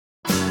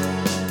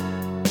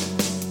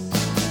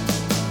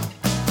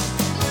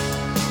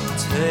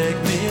Take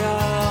me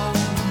out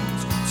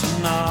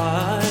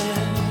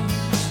tonight,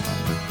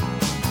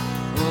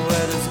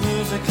 where there's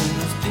music and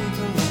there's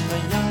people and the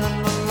young and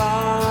the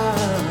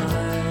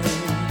light.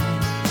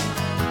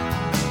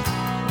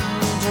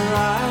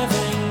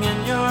 Driving in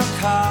your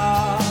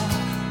car,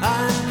 I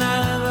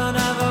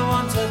never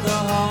want to go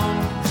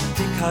home,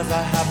 because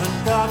I haven't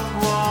got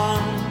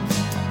one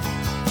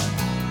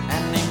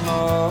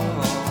anymore.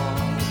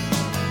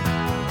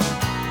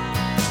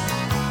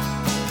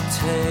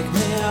 Take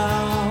me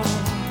out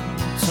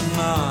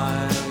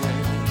tonight,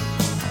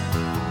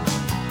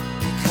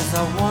 because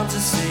I want to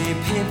see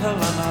people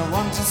and I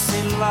want to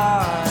see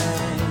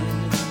light.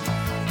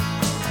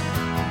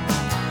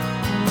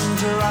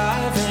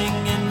 Driving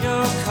in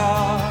your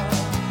car,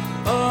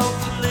 oh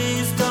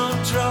please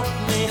don't drop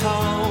me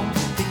home,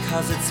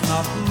 because it's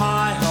not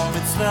my home,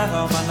 it's their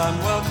home and I'm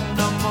welcome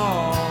no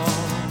more.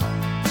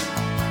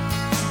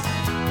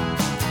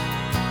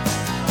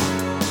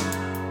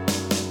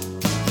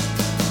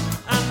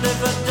 And if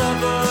a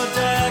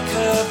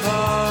double-decker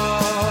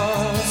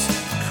bus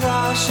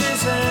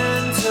crashes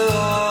into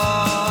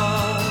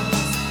us,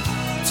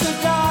 to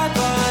die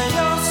by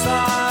your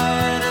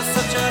side is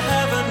such a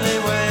heavenly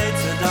way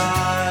to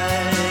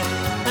die.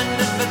 And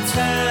if a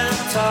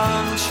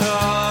 10-ton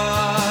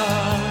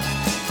truck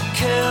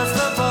kills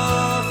the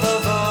both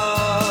of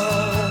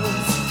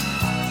us,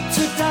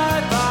 to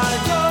die by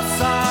your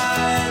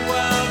side,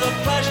 well, the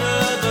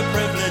pleasure, the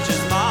privilege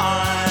is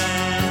mine.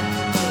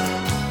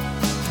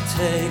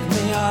 Take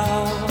me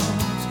out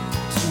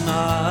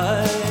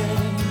tonight,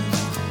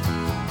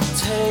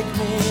 take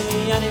me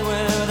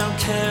anywhere, don't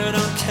care,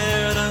 don't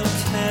care, don't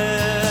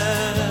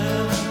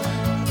care.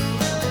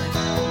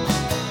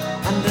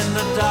 And in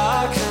the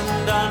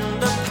darkened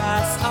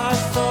underpass, I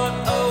thought,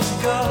 oh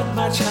God,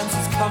 my chance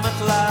has come at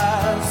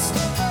last.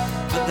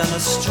 But then a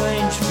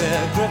strange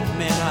fear gripped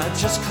me and I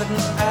just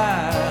couldn't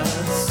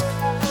ask.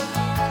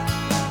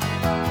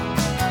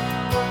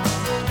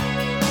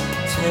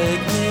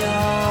 Take me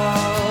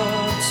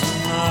out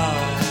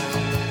tonight,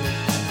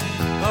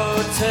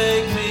 oh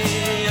take me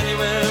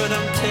anywhere,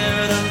 don't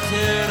care, don't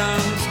care,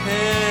 don't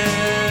care.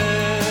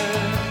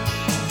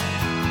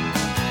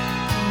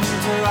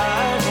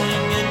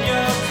 Driving in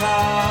your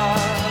car,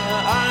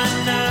 I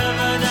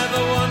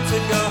never want to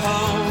go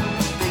home,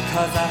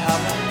 because I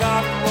haven't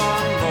got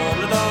one all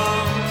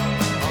along.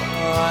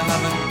 Oh, I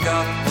haven't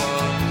got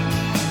one.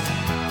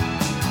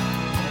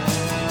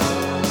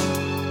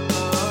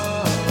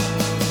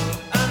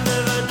 And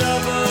if a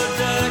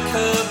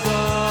double-decker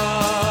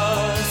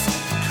bus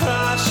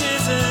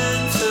crashes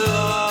into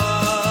us,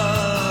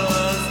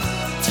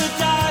 to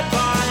die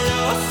by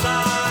your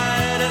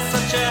side is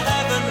such a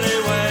heavenly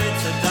way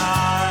to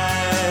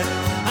die.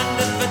 And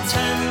if a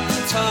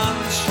 10-ton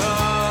truck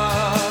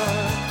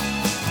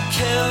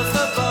kills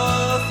the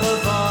both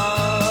of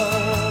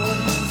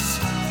us,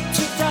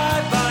 to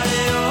die by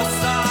your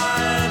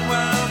side,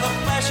 well, the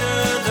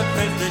pleasure, the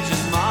privilege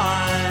is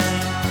mine.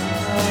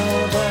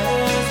 Oh, there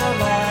is a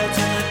light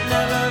and it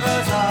never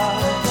goes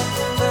out.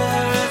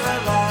 There is a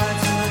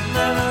light and it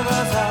never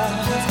goes out.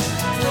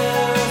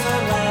 There is a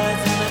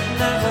light and it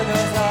never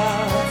goes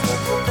out.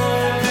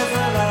 There is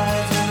a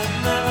light and it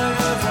never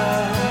goes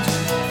out.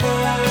 There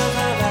is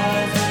a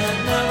light and it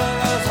never goes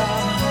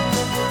out.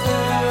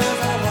 There is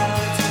a light and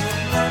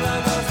it never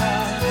goes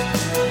out. There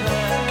is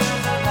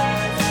a light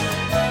and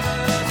it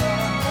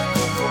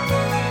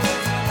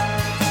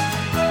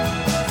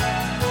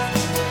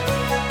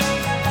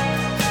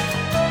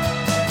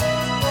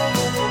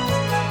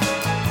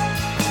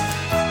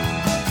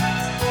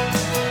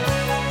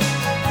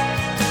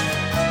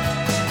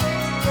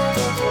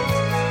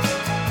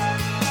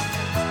never goes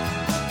out.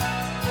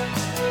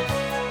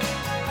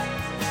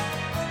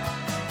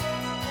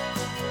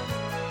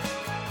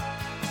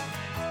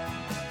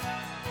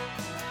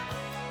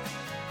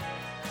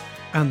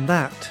 And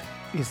that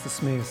is the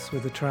Smiths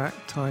with a track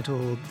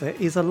titled There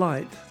Is a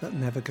Light That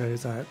Never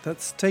Goes Out.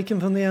 That's taken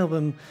from the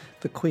album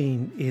The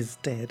Queen Is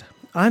Dead.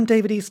 I'm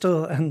David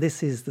Eastaugh and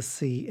this is the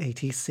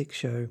C86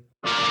 Show.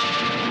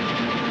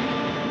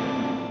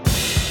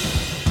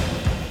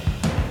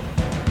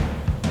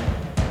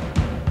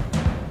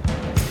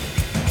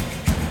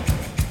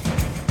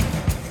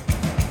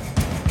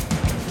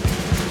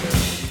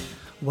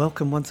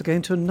 Welcome once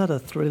again to another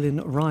thrilling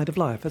ride of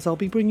life, as I'll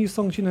be bringing you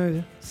songs you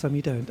know, some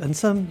you don't, and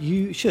some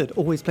you should,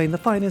 always playing the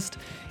finest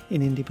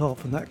in indie pop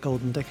from that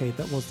golden decade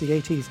that was the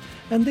 80s.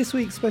 And this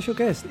week's special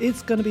guest,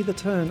 it's going to be the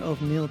turn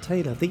of Neil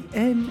Taylor, the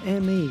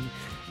NME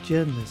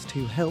journalist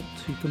who helped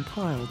to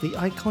compile the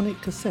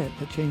iconic cassette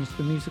that changed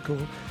the musical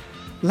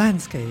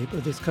landscape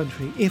of this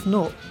country, if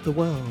not the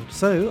world.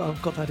 So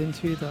I've got that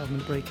into that I'm going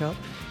to break up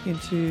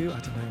into,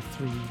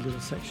 3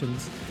 little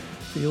sections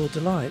for your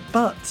delight.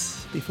 But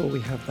before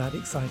we have that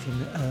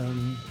exciting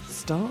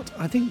start,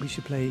 I think we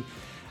should play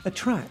a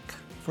track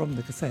from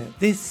the cassette.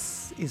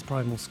 This is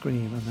Primal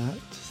Scream, and that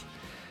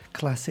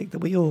classic that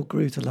we all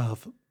grew to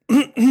love.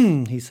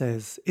 He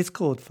says it's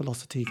called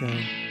Velocity Girl.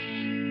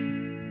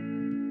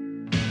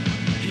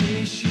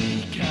 Here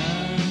she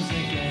comes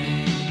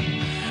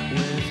again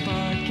with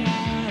my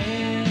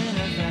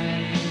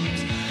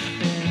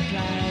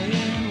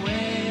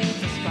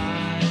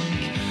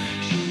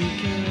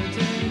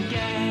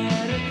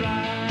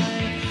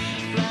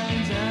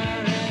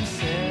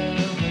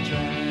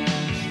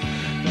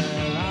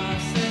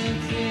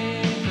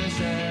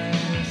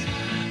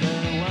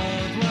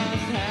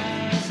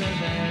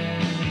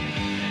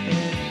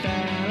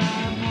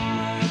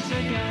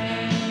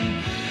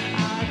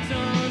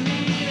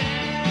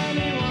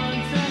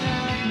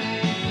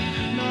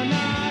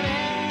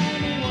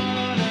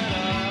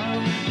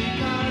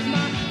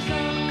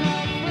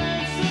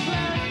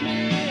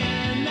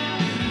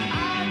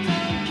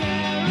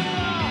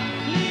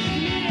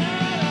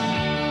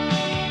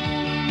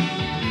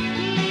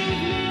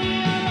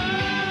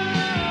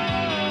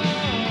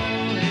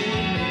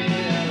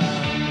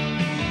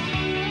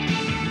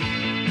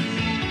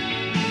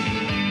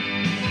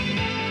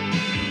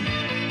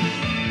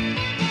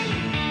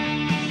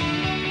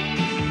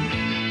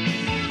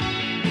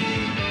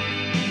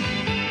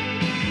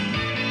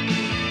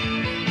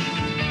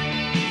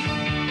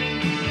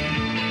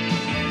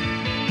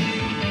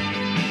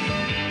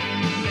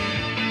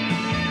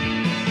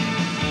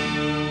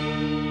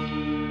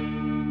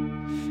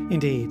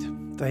Indeed,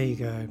 there you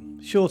go.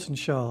 Short and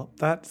sharp.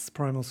 That's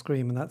Primal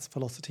Scream and that's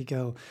Velocity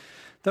Girl.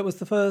 That was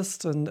the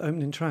first and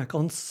opening track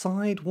on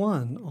side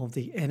one of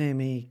the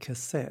NME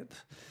cassette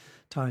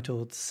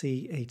titled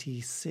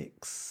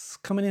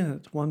C86, coming in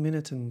at 1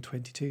 minute and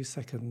 22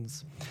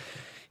 seconds.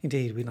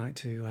 Indeed, we like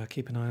to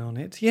keep an eye on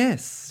it.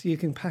 Yes, you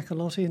can pack a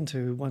lot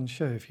into one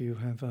show if you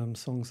have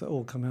songs that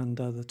all come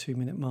under the 2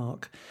 minute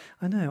mark.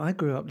 I know, I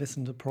grew up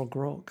listening to prog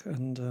rock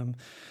and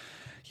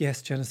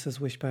yes, Genesis,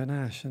 Wishbone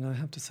Ash, and I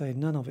have to say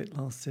none of it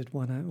lasted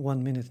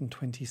 1 minute and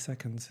 20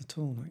 seconds at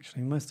all,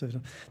 actually. Most of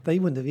it, they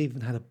wouldn't have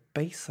even had a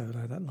bass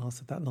solo that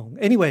lasted that long.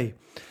 Anyway,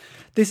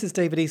 this is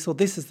David Eastaugh,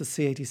 this is the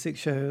C86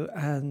 show,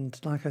 and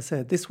like I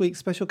said, this week's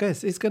special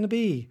guest is going to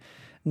be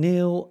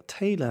Neil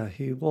Taylor,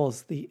 who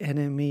was the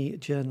NME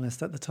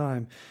journalist at the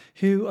time,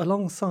 who,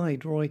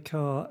 alongside Roy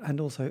Carr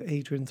and also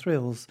Adrian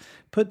Thrills,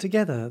 put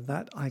together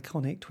that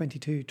iconic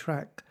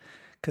 22-track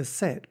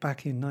cassette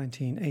back in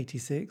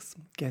 1986.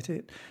 Get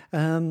it?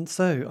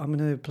 So I'm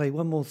going to play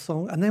one more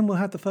song, and then we'll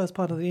have the first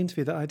part of the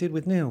interview that I did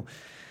with Neil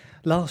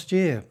last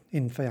year,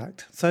 in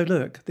fact. So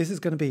look, this is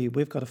going to be,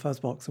 we've got a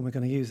fuzzbox and we're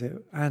going to use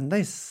it, and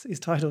this is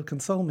titled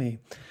Console Me.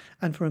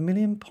 And for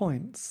 1,000,000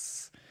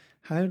 points,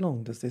 how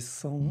long does this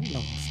song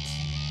last?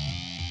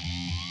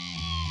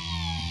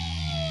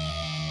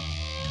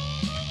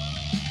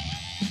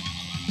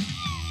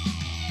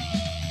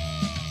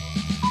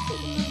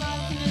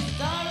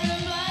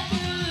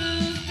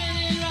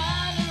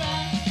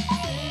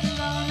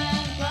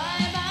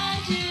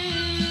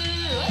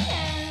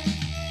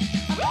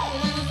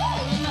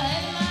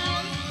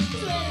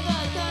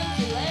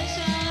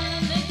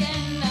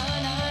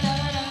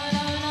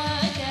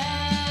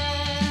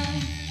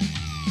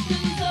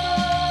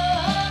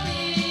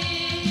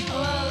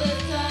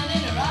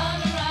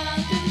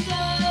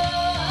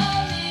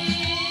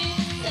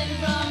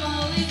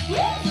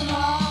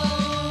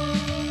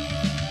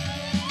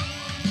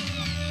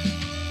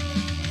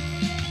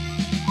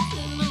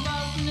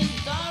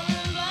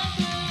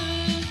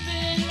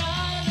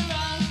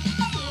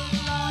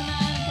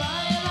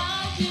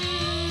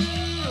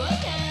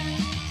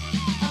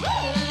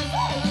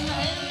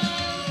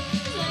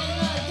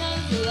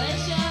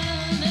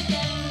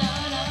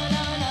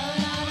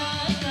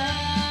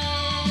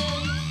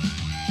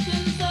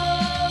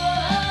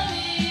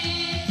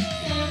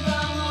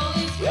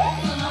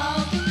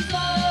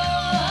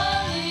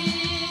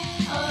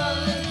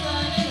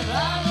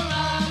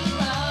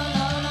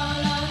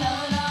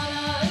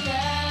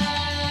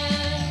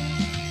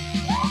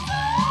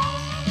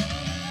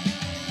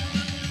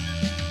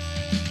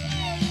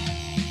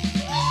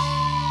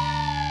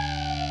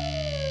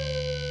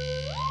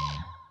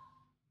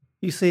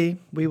 You see,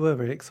 we were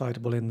very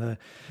excitable in the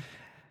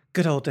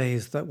good old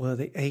days that were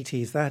the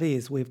 80s. That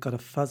is, we've got a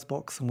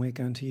fuzzbox and we're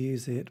going to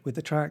use it with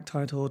the track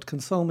titled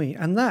Console Me.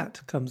 And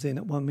that comes in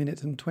at 1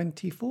 minute and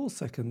 24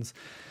 seconds.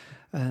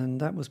 And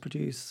that was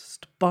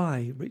produced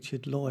by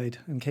Richard Lloyd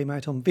and came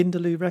out on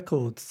Vindaloo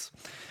Records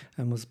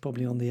and was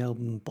probably on the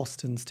album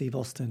Boston, Steve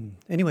Austin.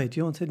 Anyway, do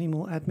you want any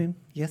more admin?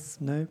 Yes?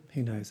 No?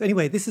 Who knows?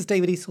 Anyway, this is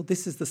David Eastaugh.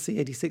 This is the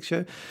C86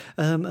 show.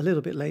 A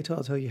little bit later,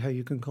 I'll tell you how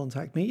you can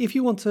contact me. If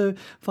you want to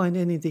find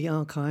any of the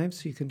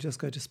archives, you can just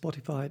go to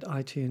Spotify,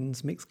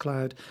 iTunes,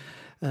 Mixcloud,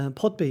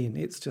 Podbean.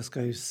 It's just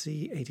go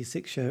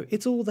C86 show.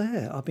 It's all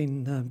there. I've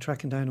been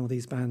tracking down all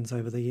these bands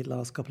over the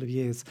last couple of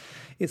years.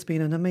 It's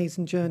been an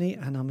amazing journey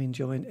and I'm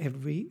enjoying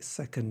every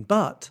second.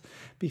 But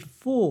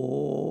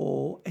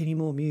before any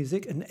more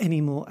music and any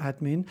more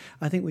admin,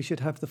 I think we should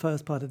have the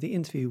first part of the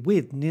interview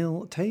with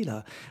Neil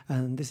Taylor.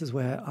 And this is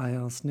where I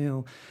asked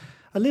Neil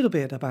a little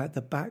bit about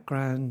the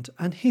background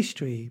and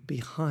history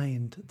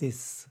behind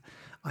this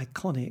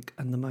iconic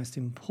and the most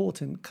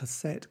important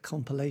cassette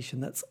compilation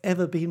that's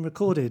ever been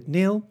recorded.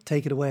 Neil,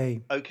 take it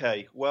away.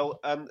 Okay, well,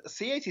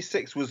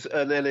 C86 was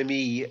an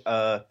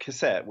NME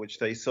cassette which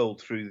they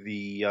sold through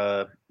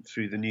the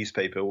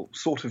newspaper.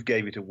 Sort of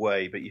gave it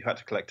away, but you had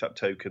to collect up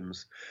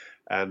tokens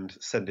and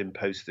send in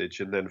postage.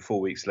 And then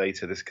 4 weeks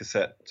later, this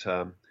cassette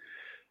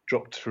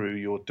dropped through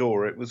your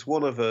door. It was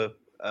one of a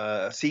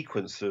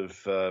sequence of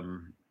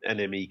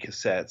NME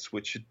cassettes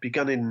which had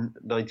begun in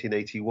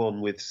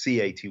 1981 with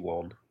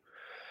C81.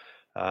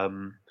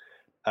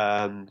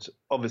 And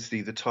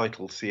obviously the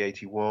title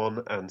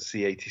C81 and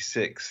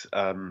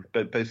C86,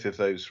 but both of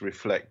those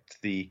reflect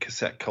the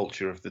cassette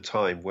culture of the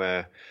time,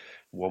 where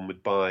one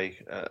would buy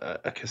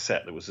a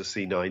cassette that was a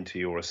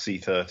C90 or a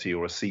C30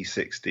 or a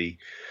C60,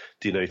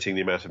 denoting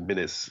the amount of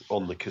minutes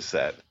on the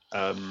cassette.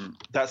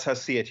 That's how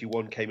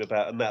C81 came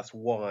about, and that's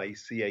why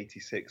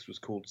C86 was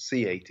called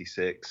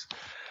C86.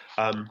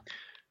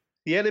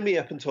 The NME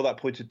up until that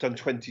point had done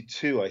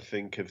 22, I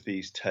think, of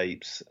these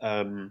tapes.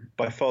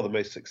 By far the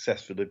most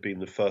successful had been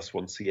the first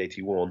one,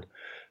 C81.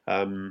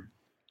 And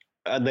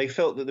they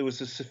felt that there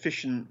was a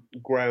sufficient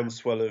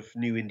groundswell of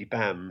new indie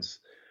bands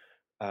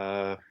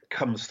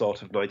come the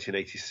start of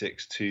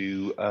 1986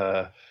 to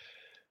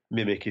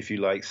mimic, if you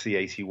like,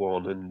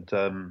 C81.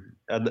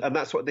 And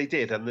that's what they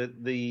did. And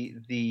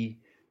the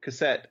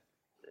cassette,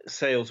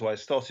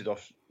 sales-wise, started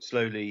off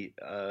slowly,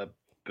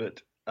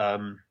 but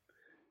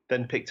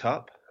then picked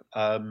up,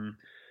 and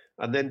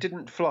then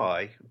didn't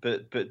fly,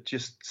 but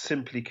just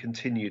simply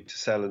continued to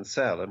sell and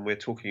sell. And we're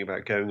talking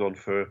about going on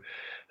for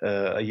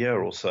a year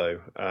or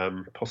so,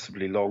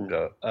 possibly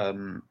longer.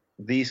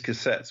 These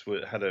cassettes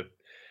had a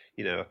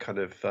kind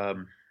of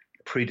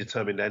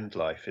predetermined end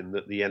life, in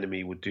that the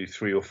Enemy would do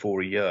 3 or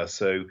 4 a year.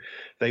 So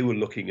they were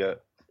looking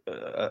at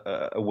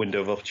a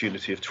window of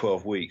opportunity of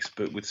 12 weeks.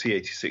 But with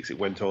C86, it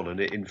went on, and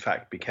it in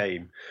fact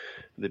became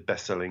the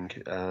best-selling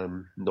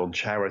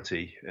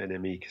non-charity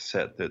NME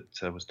cassette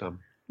that was done.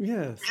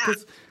 Yes,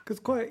 because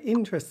quite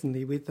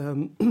interestingly, with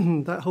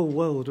that whole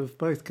world of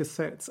both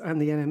cassettes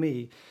and the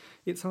NME,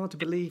 it's hard to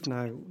believe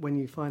now when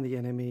you find the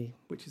NME,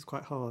 which is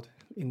quite hard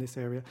in this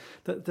area,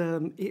 that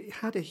it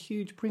had a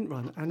huge print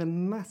run and a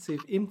massive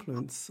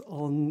influence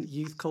on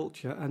youth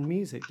culture and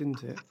music,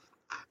 didn't it?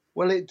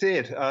 Well, it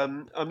did.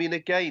 I mean,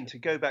 again, to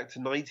go back to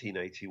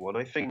 1981,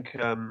 I think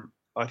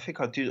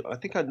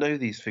I know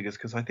these figures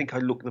because I think I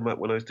looked them up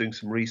when I was doing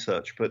some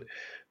research. But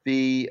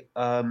the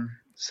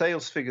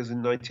sales figures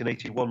in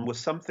 1981 were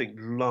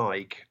something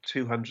like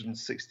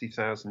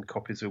 260,000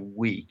 copies a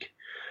week.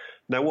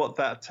 Now, what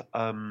that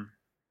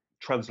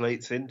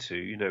translates into,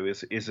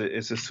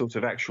 is a sort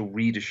of actual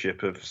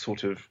readership of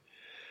sort of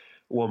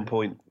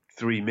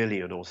 1.3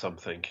 million or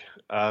something.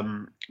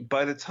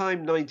 By the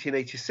time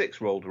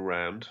 1986 rolled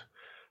around,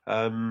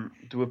 there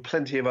were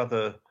plenty of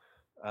other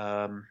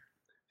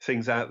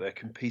things out there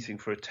competing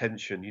for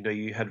attention.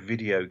 You had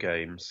video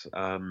games.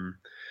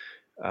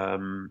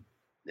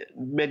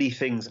 Many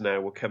things now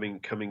were coming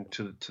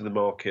to the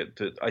market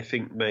that I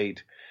think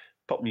made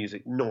pop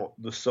music not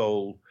the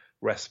sole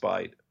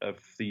respite of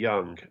the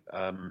young,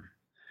 and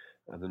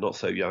the not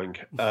so young.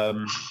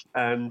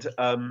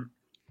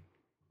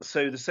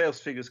 So the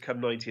sales figures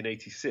come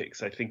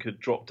 1986, I think,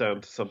 had dropped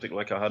down to something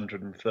like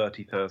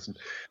 130,000.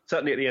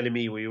 Certainly at the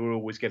NME, we were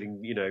always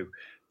getting,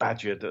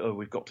 badgered that, oh,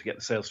 we've got to get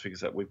the sales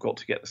figures up. We've got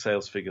to get the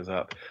sales figures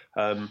up.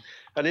 And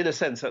in a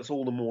sense, that's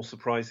all the more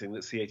surprising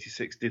that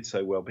C86 did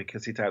so well,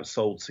 because it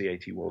outsold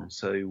C81.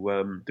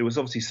 So there was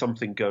obviously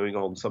something going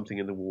on, something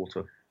in the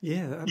water.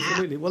 Yeah,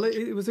 absolutely. Well,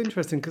 it was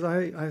interesting because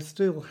I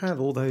still have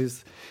all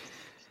those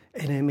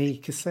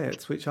NME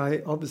cassettes, which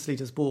I obviously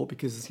just bought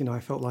because I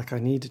felt like I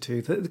needed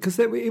to. Because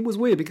it was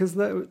weird, because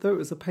though it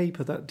was a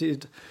paper that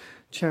did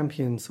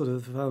champion sort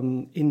of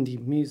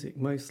indie music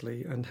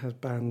mostly, and had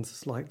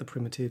bands like the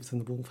Primitives and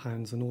the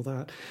Wolfhounds and all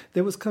that,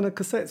 there was kind of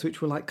cassettes which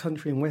were like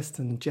country and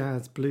western,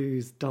 jazz,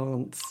 blues,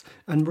 dance,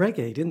 and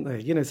reggae, didn't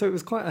they? So it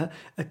was quite an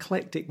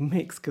eclectic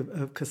mix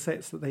of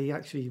cassettes that they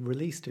actually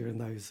released during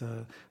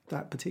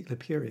that particular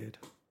period.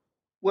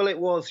 Well, it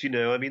was,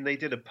 I mean, they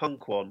did a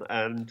punk one,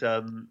 and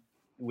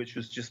which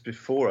was just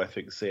before, I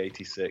think,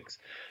 C86.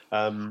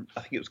 I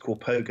think it was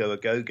called Pogo a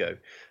Go-Go.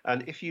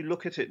 And if you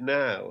look at it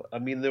now, I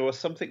mean, there was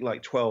something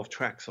like 12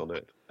 tracks on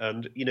it.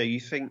 And, you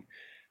think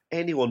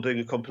anyone doing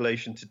a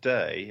compilation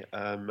today,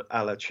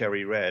 a la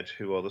Cherry Red,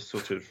 who are the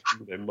sort of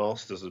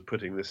masters of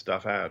putting this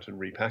stuff out and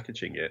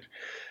repackaging it,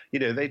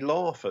 they'd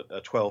laugh at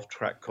a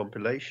 12-track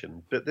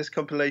compilation. But this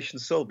compilation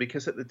sold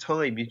because at the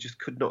time you just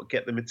could not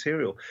get the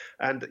material,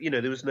 and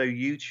there was no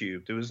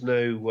YouTube, there was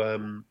no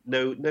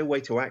way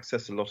to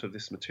access a lot of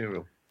this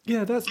material.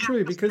 Yeah, that's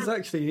true, because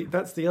actually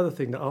that's the other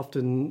thing that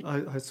often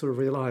I sort of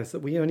realised, that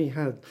we only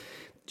had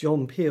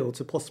John Peel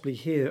to possibly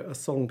hear a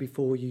song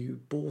before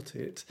you bought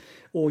it,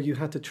 or you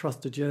had to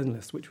trust a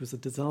journalist, which was a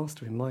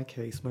disaster in my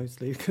case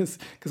mostly, because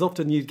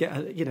often you'd get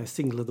a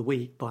single of the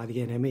week by the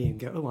NME and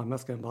go, oh, I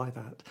must go and buy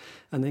that,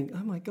 and then,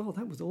 oh my God,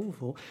 that was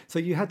awful. So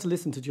you had to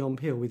listen to John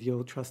Peel with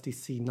your trusty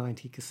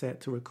C90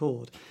 cassette to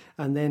record,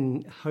 and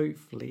then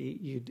hopefully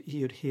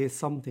you'd hear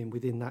something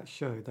within that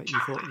show that you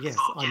thought, yes,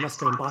 I must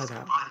go and buy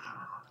that.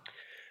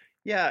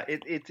 Yeah,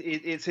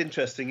 it's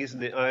interesting,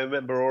 isn't it? I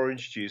remember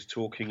Orange Juice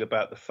talking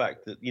about the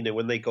fact that,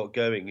 when they got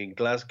going in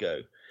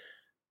Glasgow,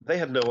 they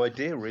had no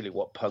idea really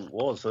what punk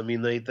was. I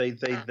mean, they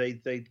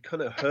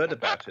kind of heard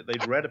about it,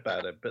 they'd read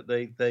about it, but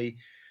they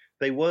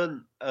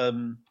weren't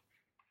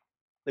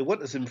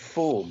as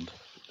informed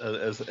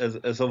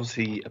as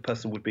obviously a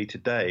person would be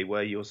today,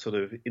 where you're sort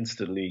of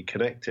instantly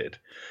connected.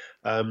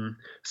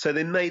 So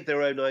they made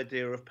their own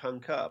idea of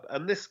punk up,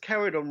 and this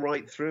carried on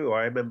right through.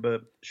 I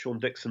remember Sean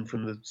Dixon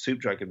from the Soup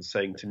Dragons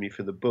saying to me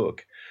for the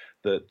book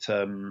that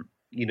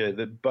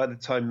that by the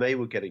time they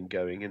were getting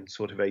going in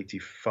sort of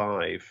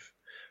 85,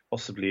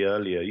 possibly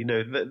earlier,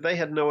 they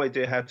had no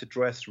idea how to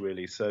dress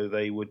really. So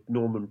they would,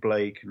 Norman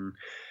Blake and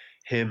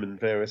him and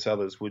various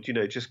others would,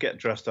 just get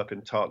dressed up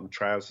in tartan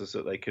trousers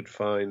that they could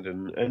find,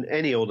 and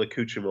any old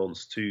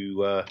accoutrements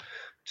to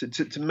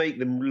make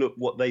them look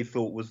what they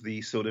thought was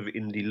the sort of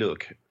indie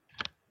look.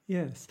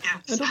 Yes,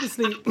 and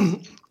obviously,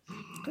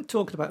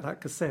 talking about that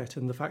cassette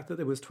and the fact that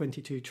there was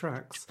 22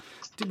 tracks,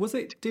 was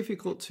it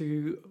difficult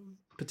to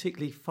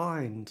particularly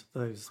find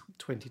those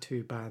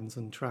 22 bands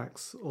and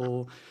tracks,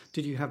 or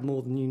did you have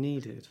more than you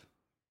needed?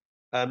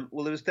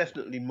 Well, there was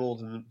definitely more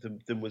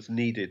than was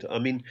needed. I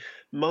mean,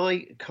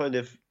 my kind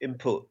of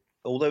input,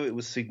 although it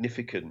was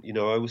significant,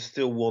 I was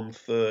still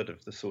 1/3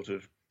 of the sort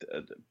of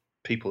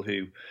people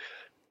who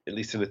at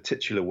least in a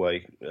titular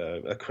way,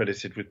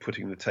 accredited with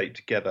putting the tape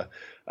together.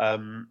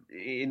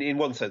 In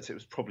one sense, it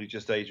was probably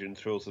just Adrian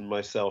Thrills and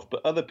myself,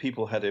 but other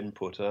people had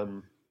input.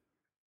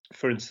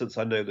 For instance,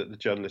 I know that the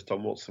journalist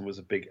Don Watson was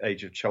a big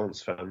Age of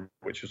Chance fan,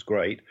 which was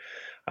great,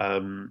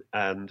 and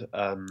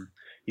there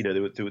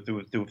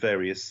were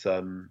various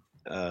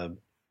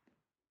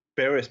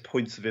various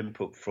points of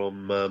input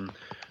from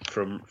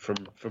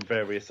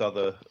various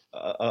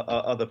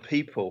other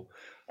people.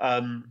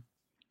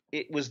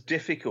 It was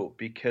difficult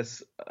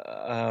because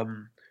there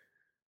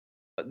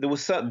were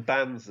certain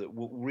bands that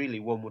really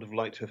one would have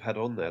liked to have had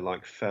on there,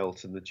 like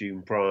Felt and the June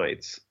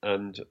Brides,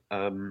 and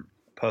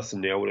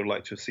personally, I would have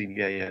liked to have seen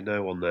Yeah Yeah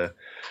No on there.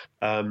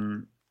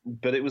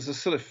 But it was a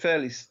sort of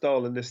fairly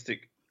Stalinist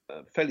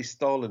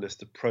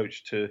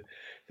approach to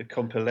the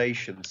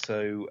compilation.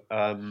 So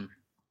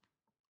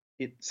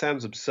it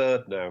sounds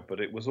absurd now,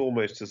 but it was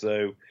almost as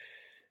though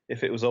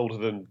if it was older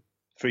than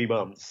 3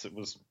 months, it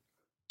was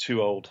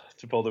too old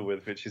to bother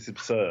with, which is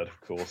absurd,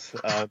 of course.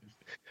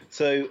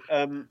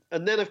 And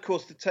then, of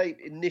course, the tape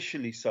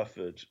initially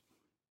suffered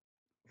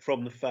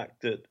from the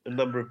fact that a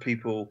number of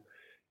people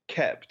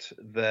kept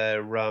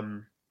their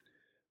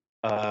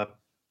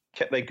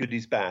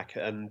goodies back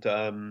and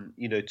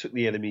took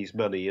the enemy's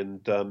money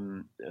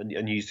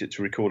and used it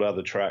to record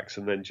other tracks,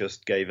 and then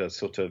just gave a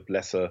sort of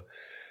lesser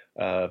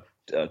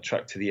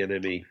track to the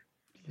enemy.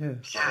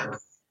 Yes.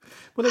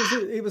 Well,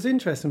 it was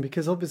interesting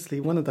because obviously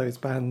one of those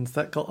bands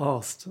that got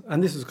asked,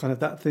 and this was kind of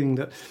that thing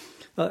that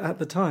at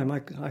the time I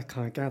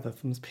kind of gather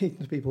from speaking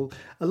to people,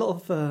 a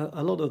lot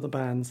of the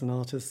bands and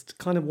artists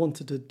kind of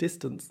wanted to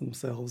distance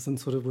themselves and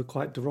sort of were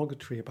quite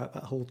derogatory about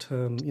that whole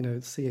term,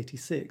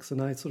 C86,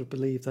 and I sort of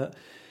believe that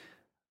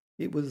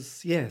it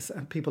was, yes,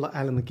 and people like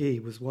Alan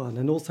McGee was one,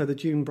 and also the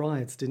June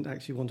Brides didn't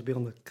actually want to be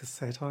on the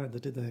cassette either,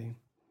 did they?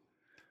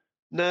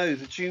 No,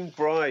 the June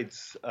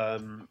Brides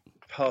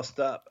passed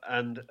up,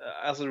 and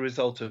as a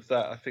result of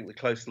that, I think the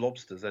Close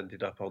Lobsters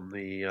ended up on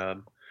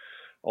the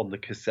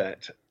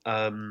cassette.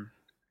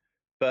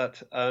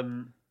 But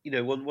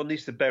one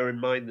needs to bear in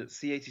mind that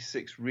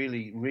C86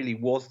 really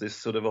was this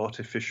sort of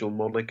artificial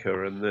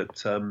moniker, and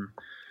that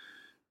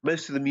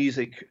most of the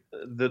music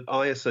that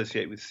I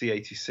associate with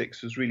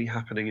C86 was really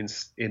happening in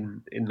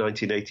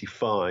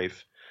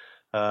 1985.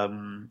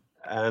 The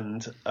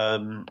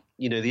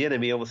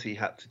enemy obviously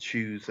had to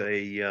choose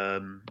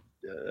a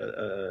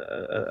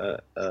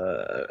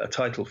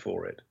title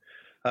for it.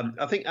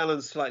 I think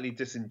Alan's slightly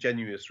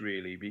disingenuous,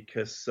 really,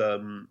 because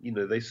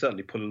they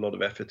certainly put a lot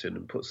of effort in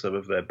and put some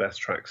of their best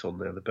tracks on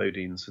there, the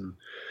Bodines and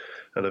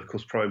of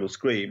course Primal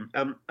Scream.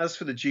 As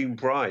for the June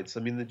Brides,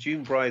 the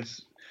June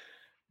Brides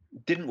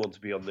didn't want to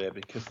be on there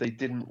because they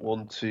didn't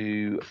want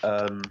to,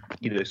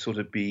 sort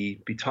of be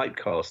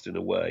typecast in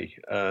a way.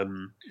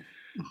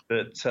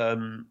 But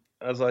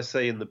as I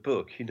say in the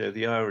book,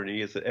 the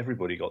irony is that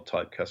everybody got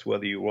typecast,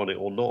 whether you were on it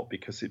or not,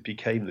 because it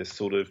became this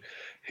sort of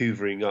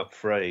hoovering up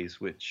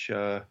phrase, which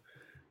it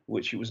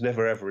was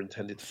never ever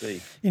intended to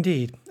be.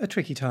 Indeed, a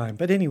tricky time.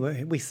 But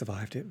anyway, we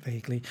survived it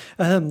vaguely.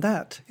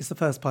 That is the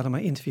first part of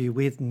my interview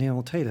with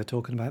Neil Taylor,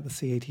 talking about the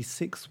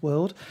C86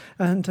 world.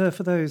 And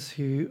for those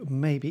who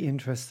may be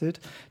interested,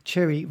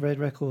 Cherry Red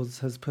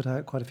Records has put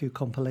out quite a few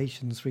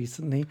compilations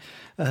recently,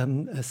 a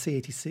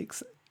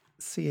C86,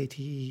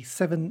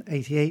 C87,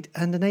 88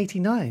 and an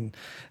 89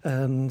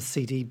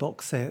 CD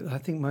box set. I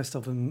think most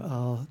of them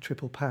are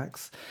triple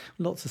packs,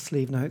 lots of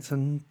sleeve notes,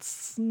 and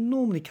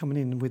normally coming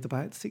in with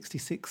about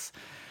 66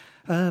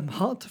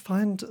 hard to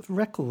find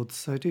records,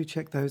 so do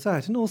check those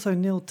out. And also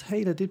Neil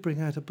Taylor did bring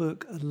out a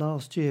book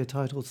last year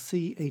titled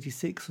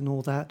C86 and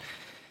All That,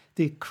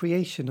 The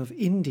Creation of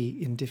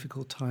Indie in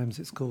Difficult Times,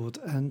 it's called,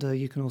 and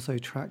you can also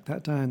track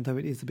that down, though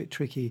it is a bit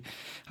tricky.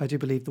 I do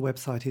believe the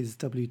website is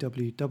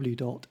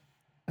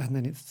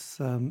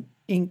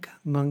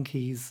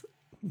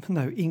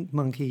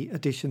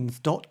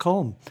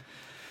inkmonkeyeditions.com.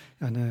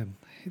 I know,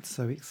 it's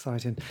so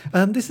exciting.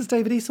 This is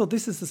David Eastaugh,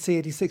 this is the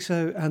C86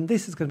 show, and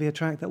this is going to be a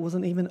track that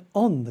wasn't even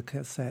on the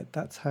cassette.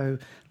 That's how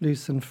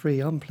loose and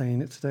free I'm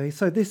playing it today.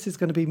 So this is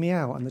going to be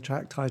Meow and the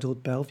track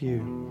titled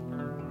Bellevue.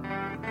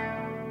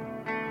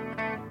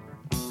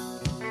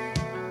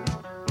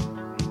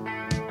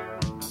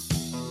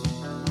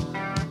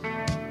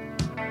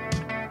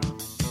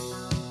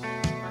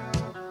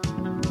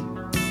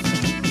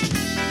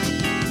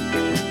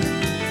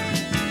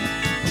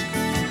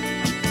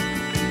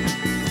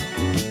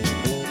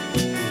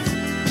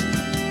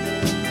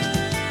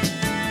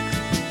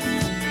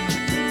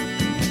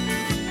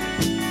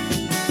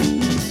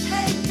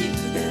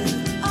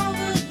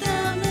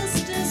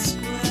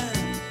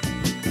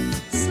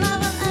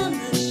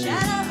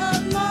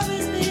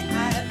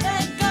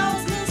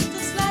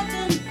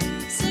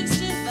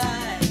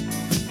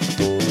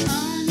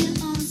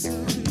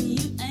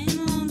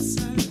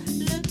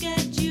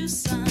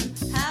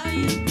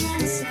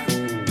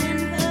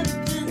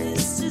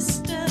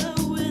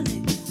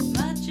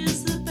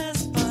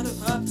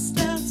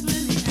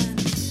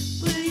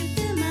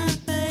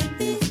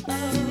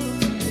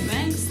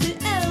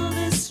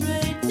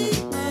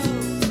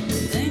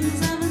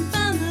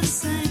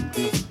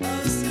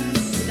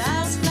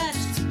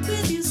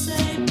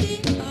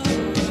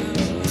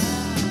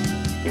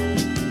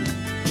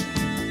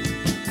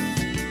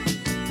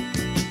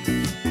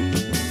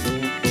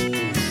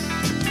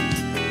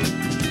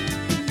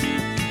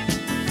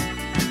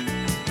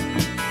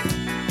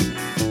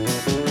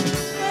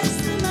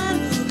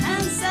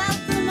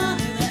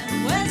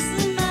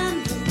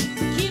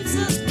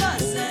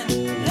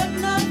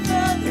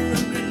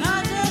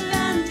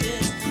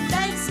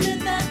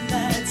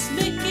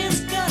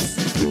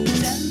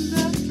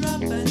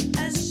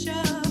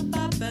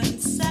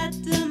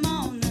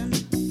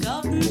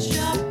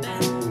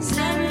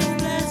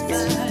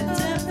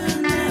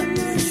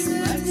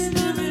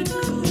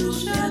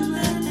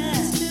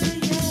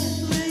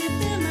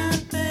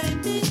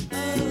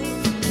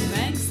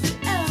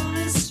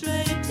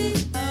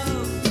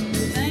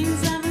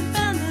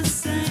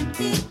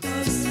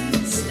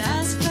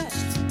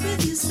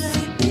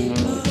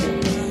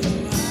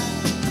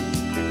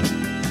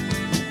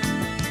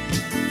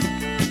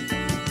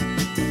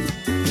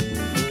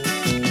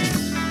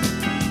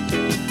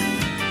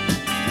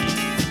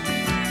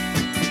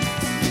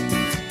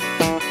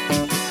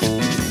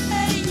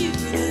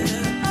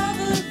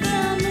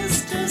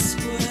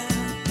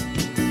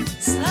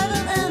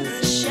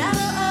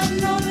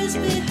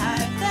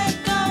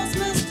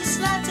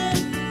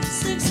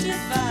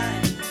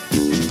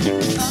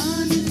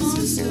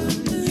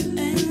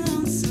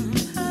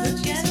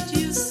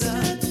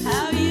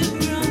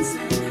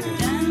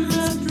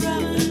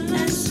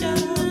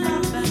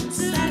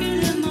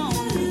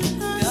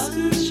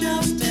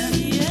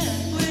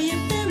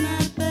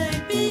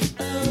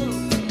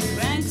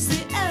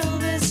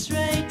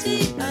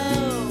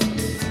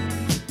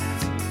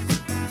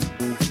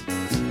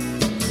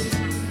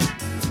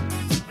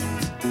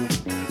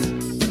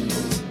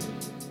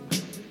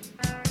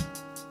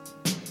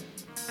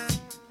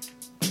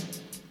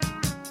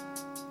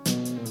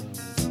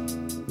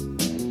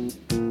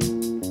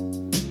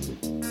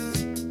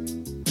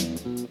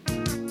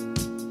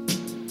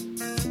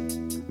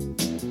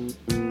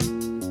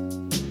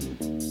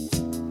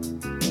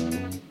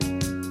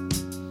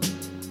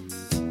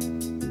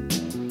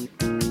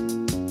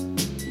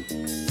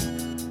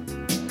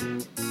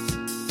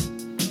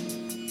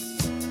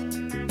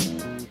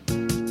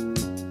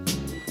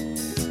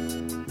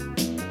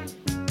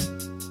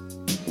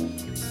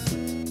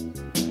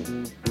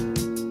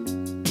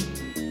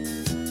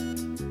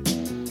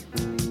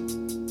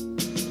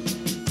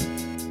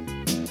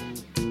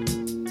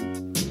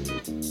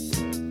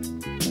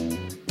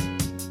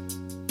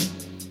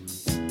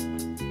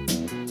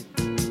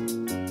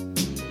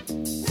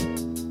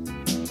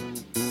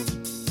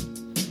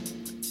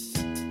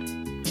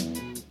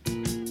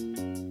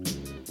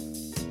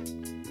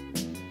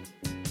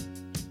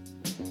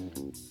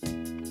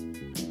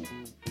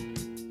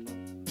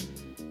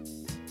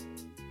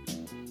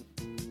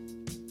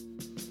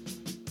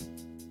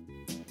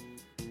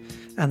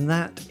 And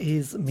that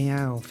is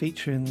Meow,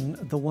 featuring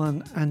the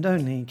one and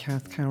only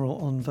Kath Carroll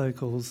on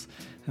vocals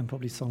and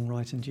probably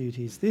songwriting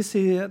duties. This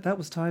year, that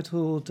was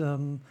titled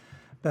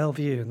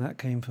Bellevue, and that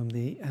came from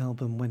the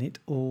album When It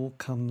All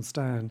Comes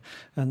Down.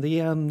 And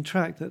the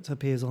track that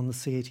appears on the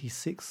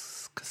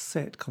C86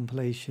 cassette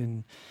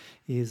compilation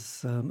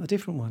is a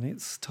different one.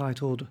 It's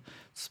titled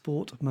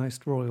Sport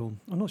Most Royal.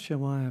 I'm not sure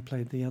why I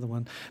played the other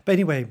one. But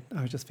anyway,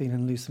 I was just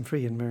feeling loose and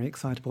free and very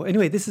excitable.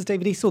 Anyway, this is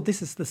David Eastaugh.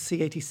 This is the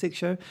C86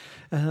 show.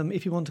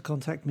 If you want to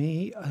contact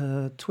me,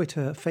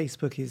 Twitter,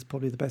 Facebook is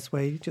probably the best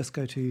way. Just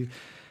go to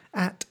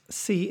at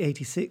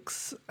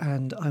C86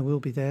 and I will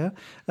be there.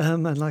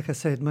 And like I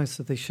said, most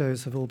of the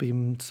shows have all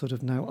been sort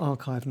of now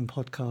archived and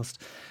podcast.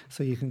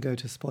 So you can go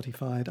to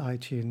Spotify,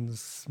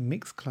 iTunes,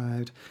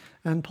 Mixcloud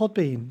and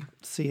Podbean,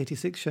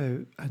 C86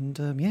 show. And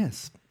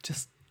yes,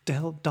 just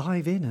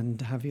dive in and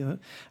have your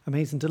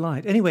amazing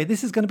delight. Anyway,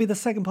 this is going to be the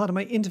second part of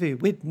my interview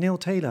with Neil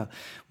Taylor,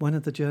 one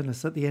of the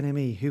journalists at the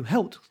NME who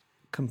helped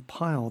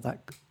compile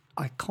that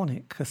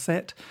iconic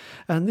cassette.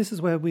 And this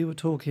is where we were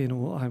talking,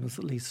 or I was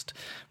at least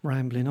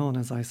rambling on,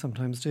 as I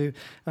sometimes do,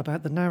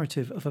 about the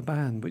narrative of a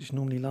band which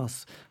normally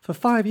lasts for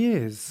 5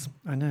 years.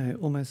 I know,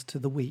 almost to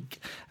the week.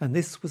 And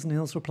this was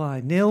Neil's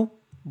reply. Neil,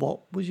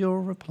 what was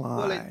your reply?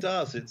 Well, it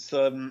does. It's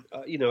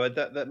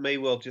that may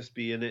well just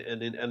be an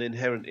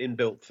inherent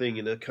inbuilt thing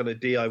in a kind of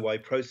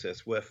DIY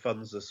process where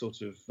funds are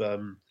sort of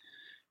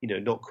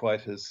not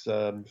quite as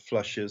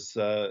flush as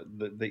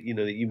that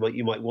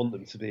you might want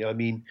them to be. I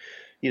mean,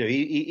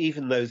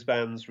 even those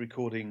bands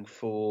recording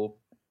for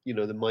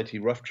the mighty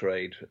Rough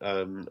Trade.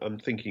 I'm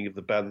thinking of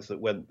the bands that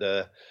went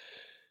there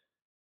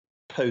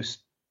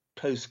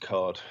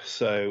postcard,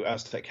 so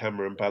Aztec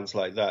Hammer and bands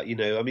like that.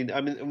 I mean,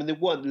 there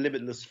weren't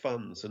limitless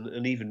funds,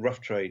 and even Rough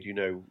Trade,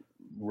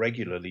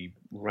 regularly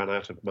ran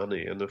out of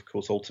money, and of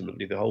course,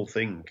 ultimately, the whole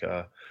thing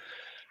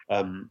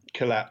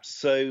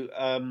collapsed.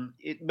 So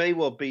it may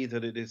well be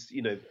that it is,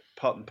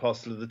 part and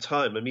parcel of the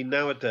time. I mean,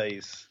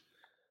 nowadays,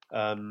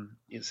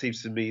 it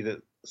seems to me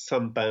that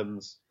some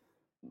bands,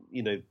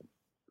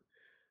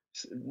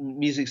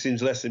 music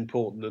seems less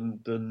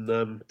important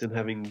than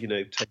having,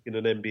 taken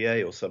an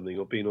MBA or something,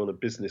 or been on a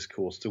business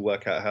course to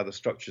work out how the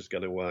structure's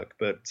going to work.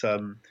 But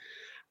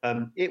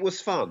it was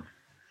fun.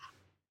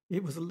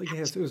 It was,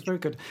 yes, it was very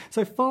good.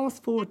 So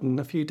fast forwarding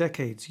a few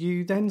decades,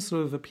 you then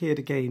sort of appeared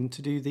again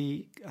to do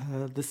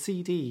the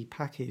CD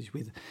package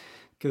with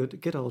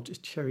good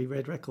old Cherry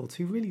Red Records,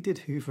 who really did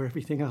hoover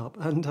everything up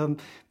and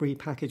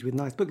repackaged with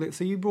nice booklets.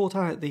 So you brought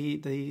out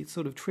the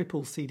sort of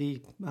triple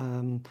CD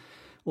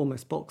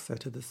almost box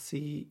set of the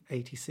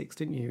C86,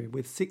 didn't you,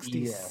 with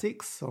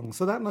 66 songs?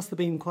 So that must have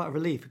been quite a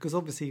relief, because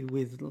obviously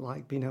with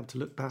like being able to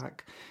look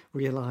back,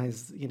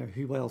 realise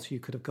who else you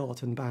could have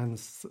got, and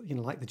bands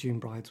like the June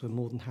Brides were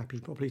more than happy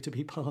probably to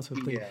be part of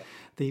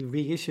the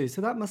reissue.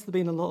 So that must have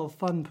been a lot of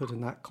fun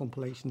putting that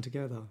compilation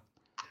together.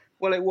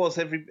 Well, it was.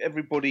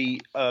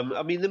 Everybody.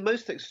 I mean, the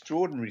most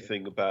extraordinary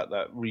thing about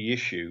that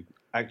reissue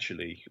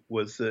actually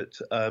was that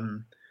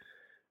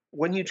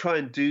when you try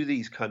and do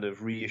these kind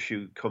of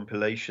reissue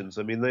compilations,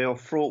 I mean, they are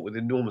fraught with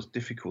enormous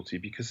difficulty,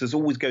 because there's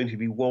always going to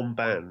be one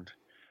band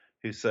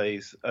who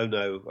says, "Oh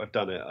no, I've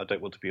done it. I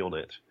don't want to be on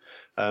it."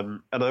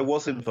 And I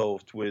was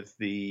involved with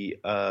the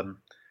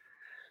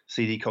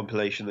CD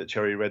compilation that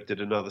Cherry Red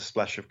did, Another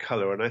Splash of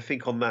Colour, and I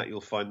think on that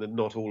you'll find that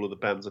not all of the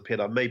bands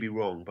appeared. I may be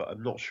wrong, but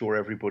I'm not sure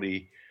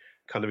everybody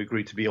kind of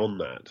agreed to be on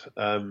that.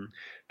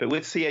 But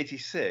with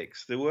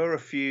C86, there were a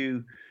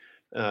few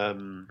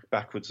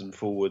backwards and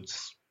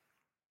forwards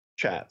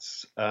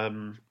chats,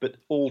 but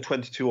all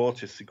 22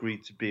 artists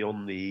agreed to be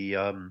on the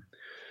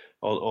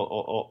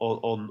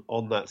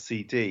on that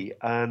CD,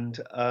 and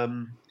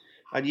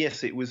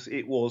yes, it was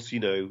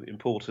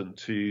important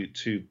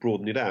to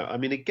broaden it out. I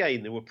mean,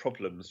 again, there were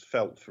problems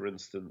felt. For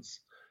instance,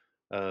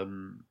 I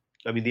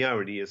mean, the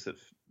irony is that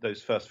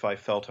those first 5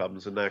 Felt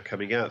albums are now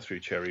coming out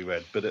through Cherry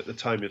Red, but at the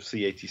time of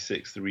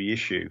C86, the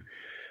reissue,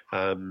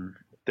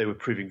 they were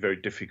proving very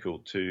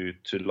difficult to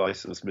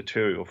license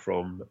material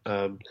from.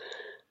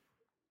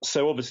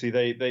 So obviously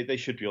they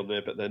should be on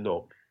there, but they're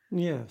not.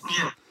 Yes.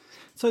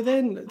 So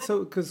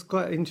because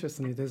quite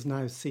interestingly, there's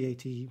now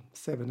C87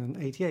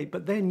 and 88,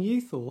 but then you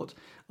thought,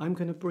 I'm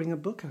going to bring a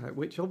book out,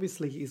 which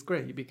obviously is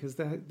great, because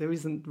there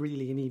isn't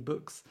really any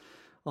books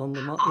on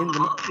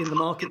in the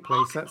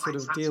marketplace that sort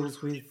of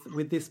deals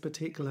with this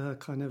particular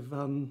kind of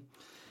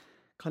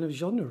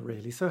genre,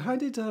 really. So how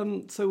did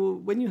so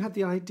when you had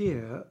the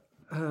idea,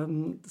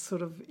 then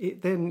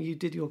you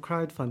did your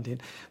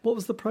crowdfunding. What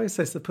was the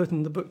process of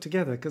putting the book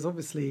together? Because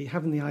obviously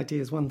having the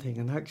idea is one thing,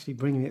 and actually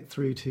bringing it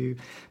through to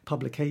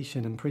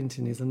publication and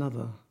printing is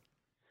another.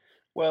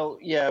 Well,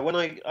 yeah. When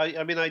I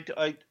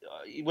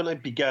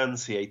began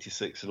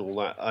C86 and all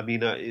that, I mean,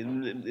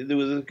 there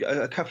was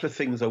a couple of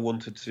things I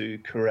wanted to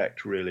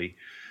correct. Really,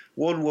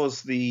 one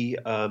was the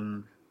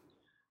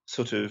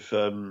sort of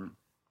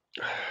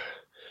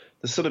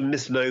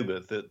misnomer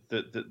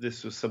that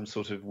this was some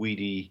sort of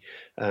weedy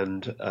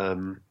and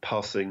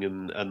passing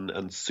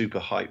and super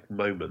hype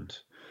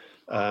moment.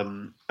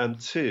 And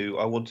two,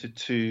 I wanted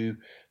to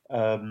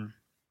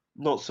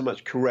not so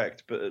much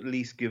correct, but at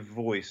least give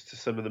voice to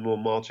some of the more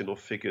marginal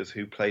figures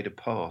who played a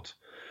part.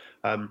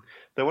 Now,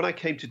 when I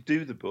came to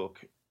do the book,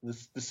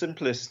 the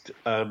simplest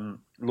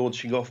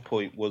launching off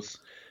point was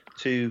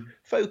to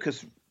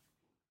focus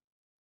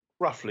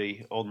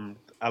roughly on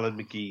Alan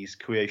McGee's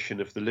creation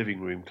of the Living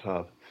Room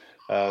Club,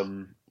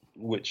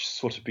 which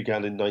sort of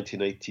began in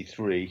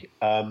 1983.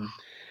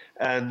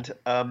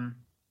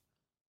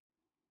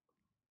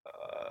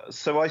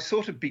 So I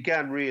sort of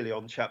began really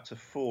on chapter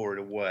 4 in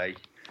a way,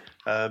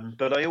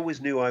 but I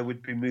always knew I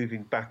would be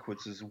moving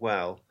backwards as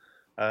well.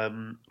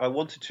 I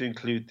wanted to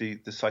include the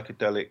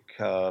psychedelic,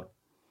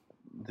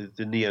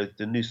 the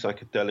new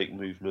psychedelic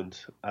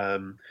movement,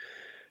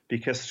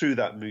 because through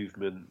that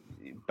movement,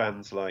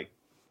 bands like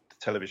the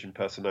Television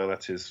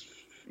Personalities,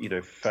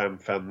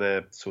 found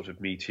their sort of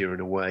meteor in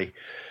a way.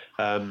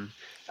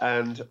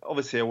 And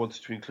obviously I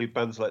wanted to include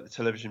bands like the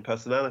Television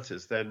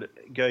Personalities. Then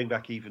going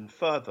back even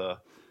further,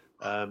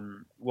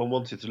 one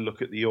wanted to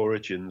look at the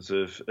origins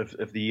of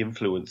the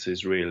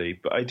influences, really.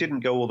 But I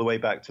didn't go all the way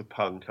back to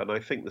punk. And I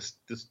think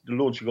the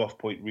launching off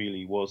point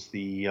really was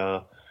the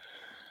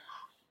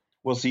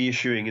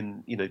issuing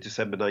in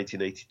December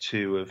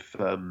 1982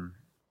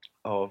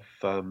 of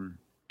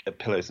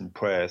Pillows and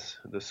Prayers,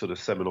 the sort of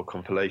seminal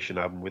compilation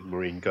album with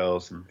Marine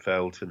Girls and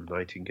Felt and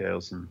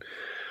Nightingales and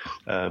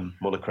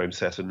Monochrome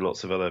Set and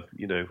lots of other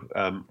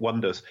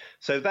wonders.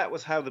 So that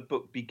was how the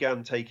book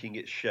began taking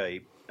its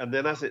shape, and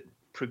then as it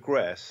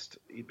progressed,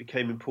 it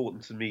became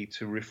important to me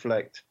to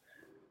reflect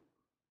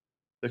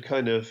the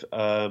kind of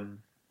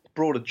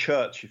broader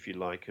church, if you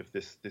like, of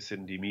this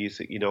indie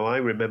music. I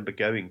remember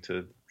going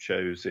to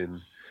shows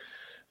in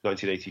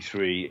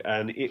 1983,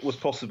 and it was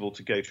possible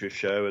to go to a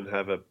show and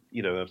have a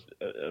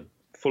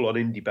full-on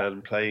indie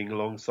band playing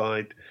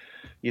alongside,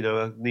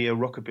 a neo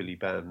rockabilly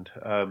band.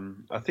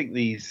 I think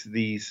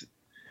these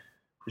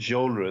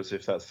genres,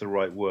 if that's the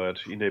right word,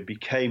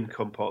 became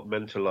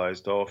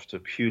compartmentalized after,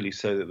 purely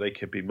so that they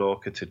could be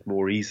marketed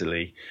more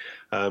easily.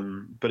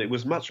 But it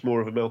was much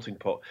more of a melting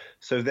pot.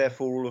 So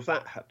therefore, all of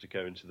that had to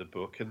go into the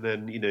book. And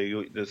then,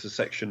 there's a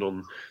section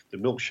on the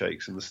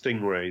Milkshakes and the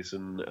Stingrays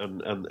and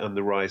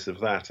the rise of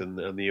that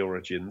and the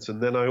origins.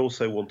 And then I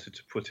also wanted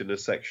to put in a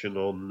section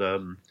on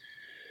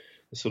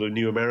the sort of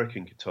new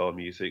American guitar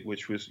music,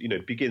 which was,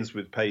 begins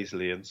with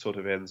Paisley and sort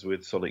of ends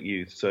with Sonic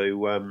Youth.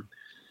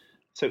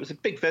 So it was a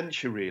big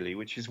venture, really,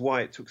 which is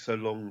why it took so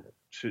long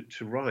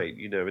to write,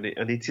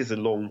 and it is a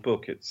long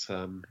book. It's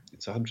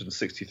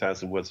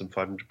 160,000 words and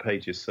 500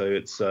 pages, so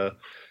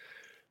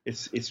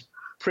it's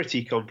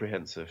pretty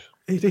comprehensive.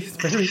 It is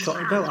very.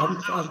 No,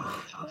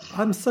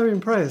 I'm so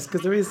impressed,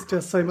 because there is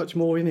just so much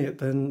more in it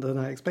than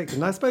I expected.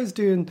 And I suppose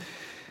doing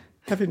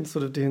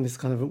this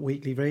kind of a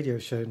weekly radio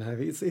show now,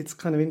 it's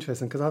kind of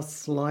interesting, because I've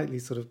slightly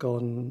sort of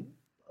gone.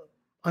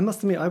 I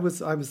must admit, I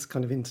was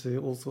kind of into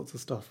all sorts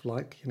of stuff,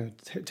 like,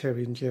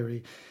 Terry and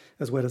Jerry,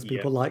 as well as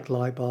people like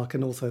Laibach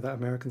and also that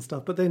American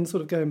stuff. But then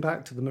sort of going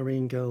back to the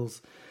Marine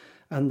Girls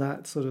and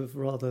that sort of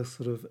rather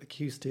sort of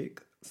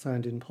acoustic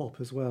sounding pop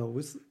as well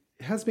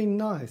has been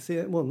nice.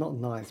 Well, not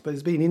nice, but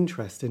it's been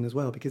interesting as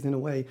well, because in a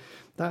way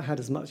that had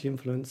as much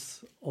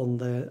influence on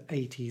the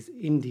 80s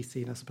indie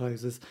scene, I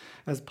suppose,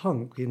 as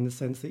punk, in the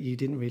sense that you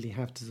didn't really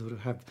have to sort of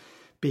have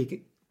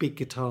big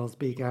guitars,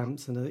 big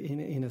amps, and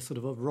in a sort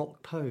of a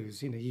rock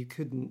pose. You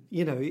couldn't.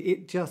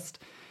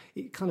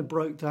 It kind of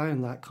broke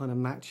down that kind of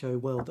macho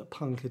world that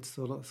punk had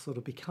sort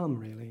of become,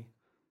 really.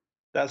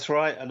 That's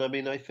right, and the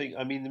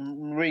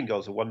Marine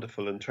Girls are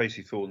wonderful, and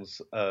Tracy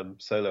Thorn's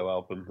solo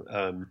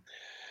album,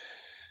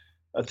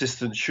 A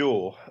Distant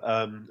Shore,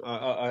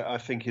 I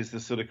think is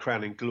the sort of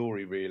crowning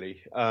glory,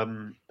 really.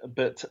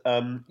 The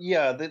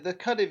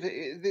kind of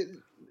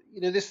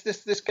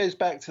this goes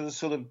back to the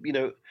sort of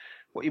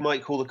what you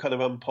might call the kind of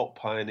unpop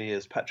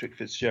pioneers, Patrick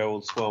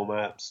Fitzgerald, Swell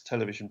Maps,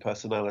 Television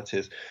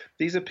Personalities.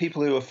 These are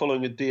people who are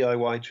following a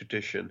DIY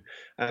tradition.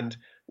 And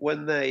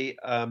when they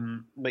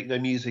make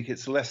their music,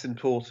 it's less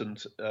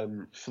important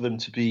for them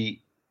to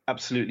be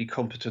absolutely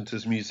competent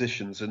as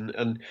musicians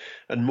and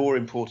more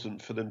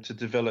important for them to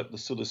develop the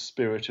sort of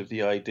spirit of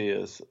the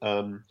ideas.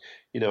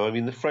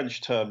 The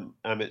French term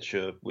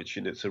amateur, which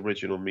in its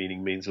original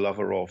meaning means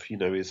lover of,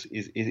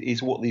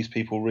 is what these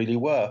people really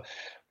were.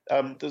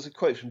 There's a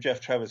quote from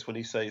Jeff Travis when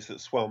he says that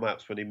Swell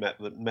Maps, when he met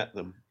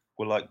them,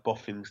 were like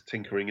boffins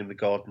tinkering in the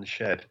garden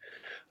shed,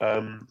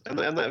 and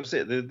that was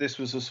it. This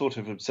was a sort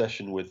of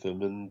obsession with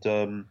them, and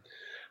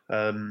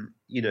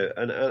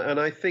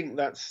I think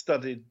that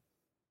studied.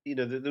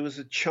 There was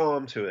a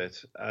charm to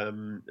it,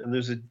 and there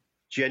was a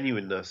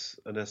genuineness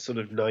and a sort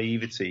of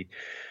naivety,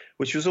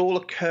 which was all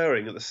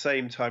occurring at the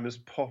same time as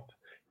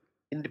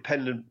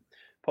independent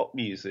pop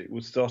music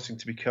was starting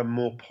to become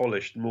more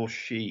polished, more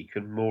chic,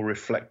 and more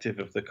reflective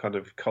of the kind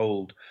of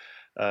cold,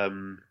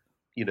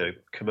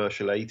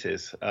 commercial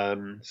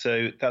 80s.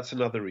 So that's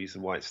another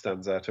reason why it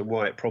stands out, and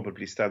why it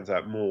probably stands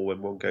out more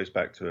when one goes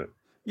back to it.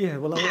 Yeah,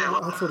 well,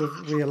 I sort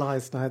of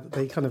realised now that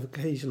they kind of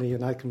occasionally,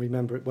 and I can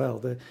remember it well,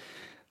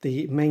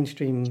 the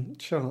mainstream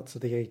charts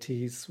of the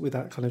 80s with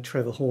that kind of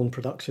Trevor Horn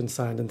production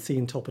sound and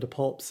seeing Top of the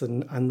Pops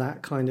and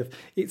that kind of,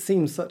 it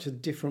seems such a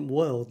different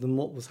world than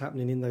what was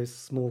happening in those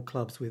small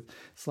clubs with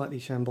slightly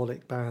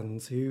shambolic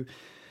bands who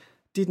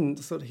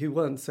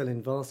weren't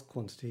selling vast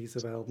quantities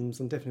of albums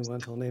and definitely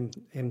weren't on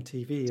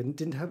MTV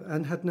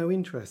and had no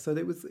interest. So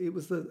it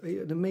was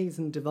an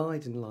amazing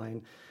dividing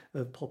line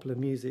of popular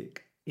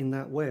music in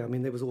that way. I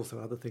mean, there was also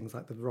other things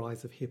like the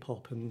rise of hip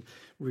hop and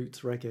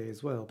roots reggae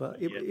as well.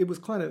 But it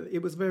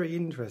was very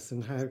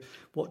interesting how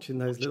watching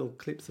those little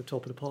clips of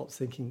Top of the Pops,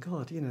 thinking,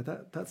 God,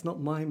 that's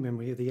not my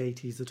memory of the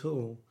 80s at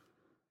all.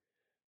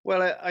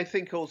 Well, I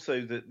think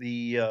also that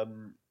the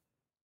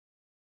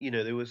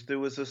there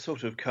was a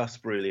sort of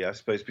cusp, really, I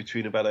suppose,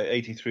 between about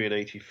 83 and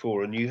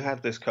 84, and you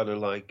had this kind of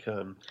like,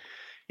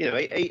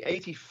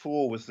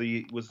 84 was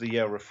the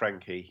year of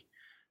Frankie,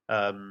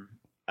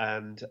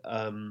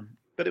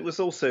 but it was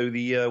also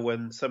the year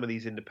when some of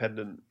these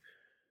independent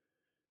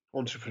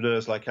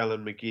entrepreneurs like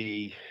Alan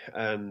McGee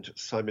and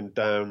Simon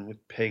Down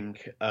with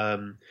Pink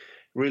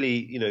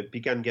really,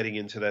 began getting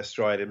into their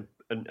stride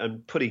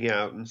and putting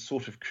out and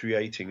sort of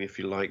creating, if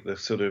you like, the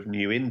sort of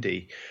new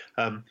indie.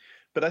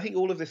 But I think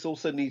all of this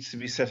also needs to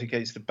be set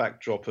against the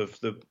backdrop of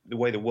the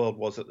way the world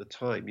was at the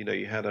time.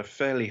 You had a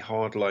fairly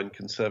hardline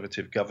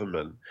conservative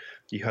government.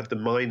 You had the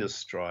miners'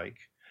 strike.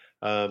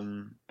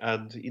 And,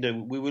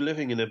 we were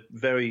living in a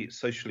very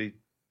socially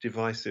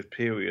divisive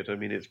period. I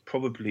mean,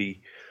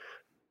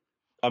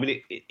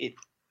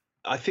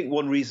 I think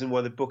one reason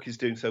why the book is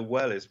doing so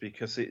well is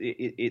because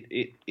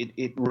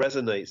it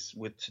resonates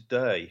with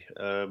today.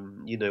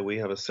 We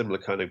have a similar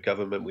kind of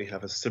government. We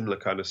have a similar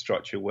kind of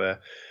structure where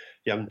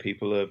young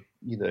people are,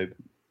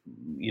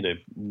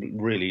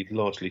 really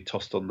largely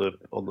tossed on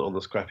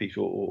the scrap heap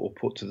or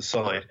put to the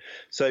side.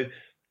 So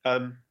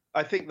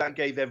I think that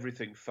gave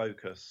everything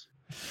focus.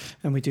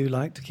 And we do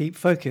like to keep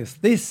focus.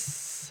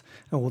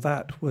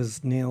 That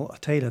was Neil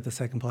Taylor, the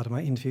second part of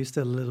my interview.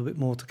 Still a little bit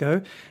more to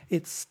go.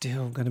 It's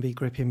still going to be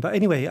gripping. But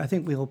anyway, I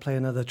think we'll play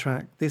another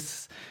track.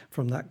 This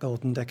from that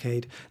golden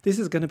decade. This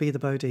is going to be the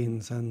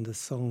Bodines and the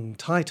song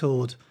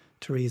titled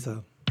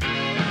Teresa.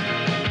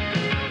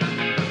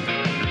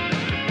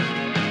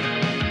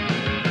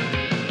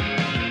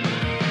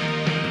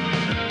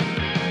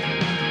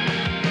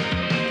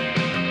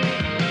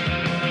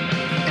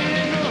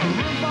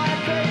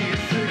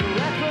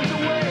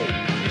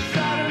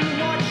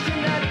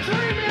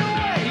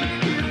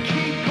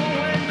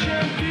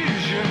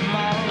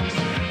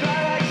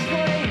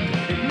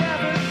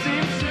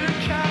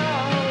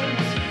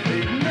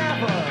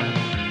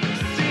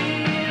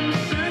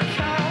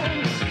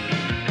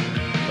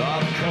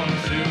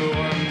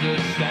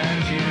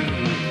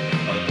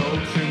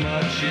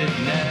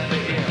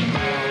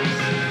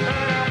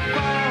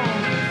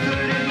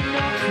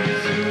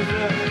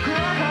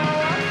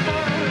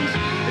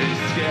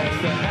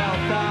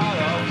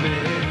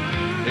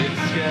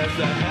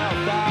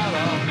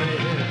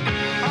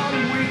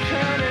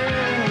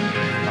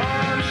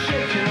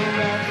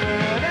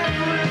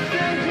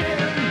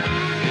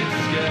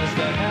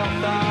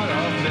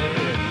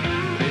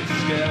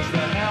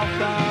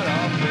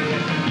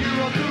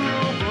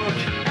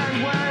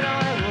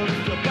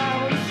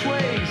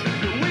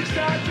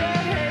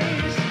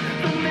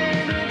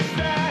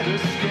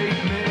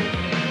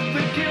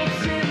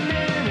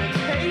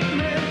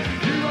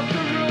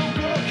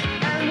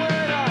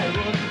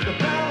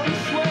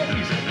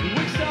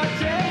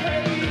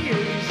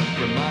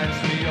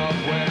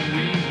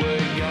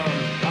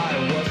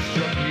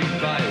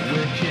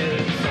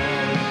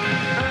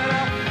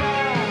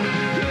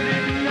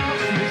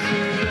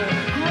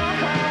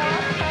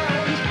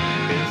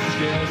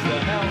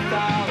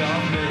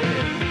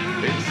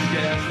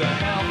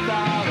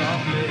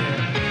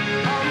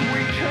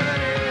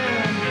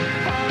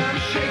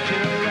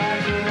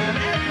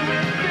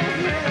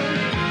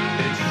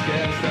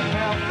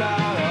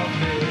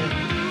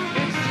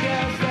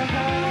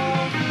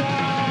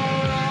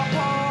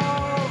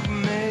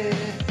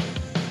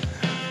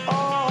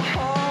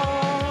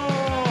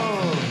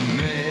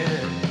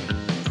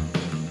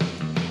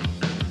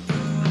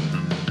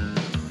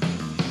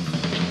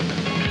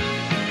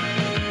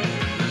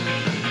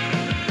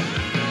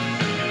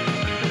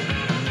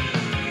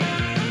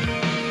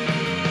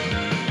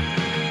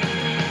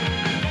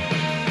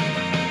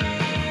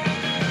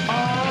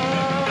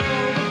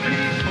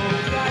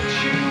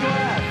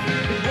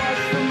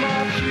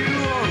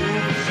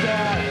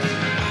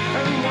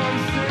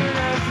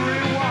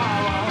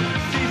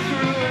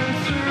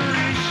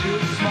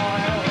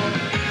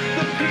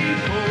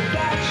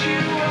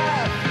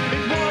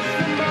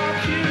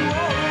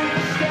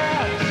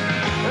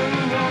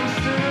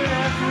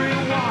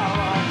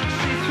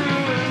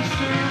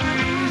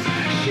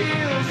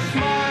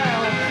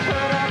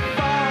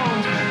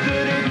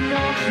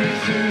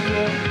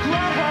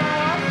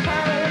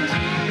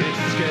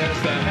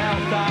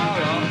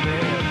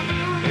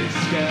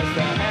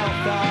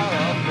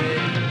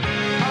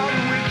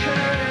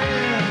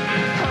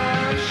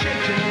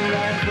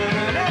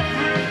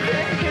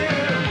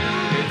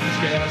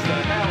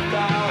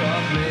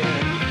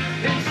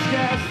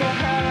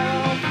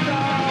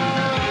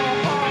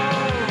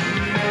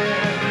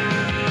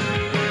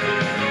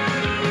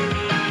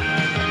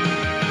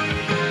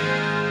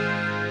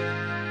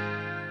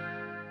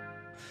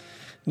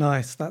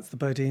 Nice. That's the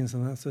Bodines,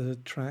 and that's a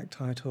track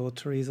titled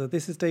Teresa.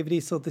 This is David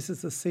Eastaugh. This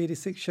is the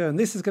C86 show, and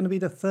this is going to be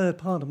the third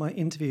part of my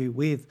interview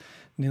with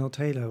Neil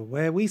Taylor,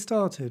 where we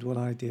started what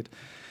I did.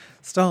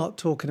 Start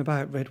talking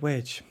about Red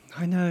Wedge.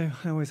 I know,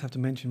 I always have to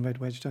mention Red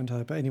Wedge, don't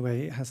I? But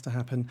anyway, it has to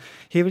happen.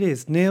 Here it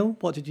is. Neil,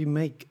 what did you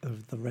make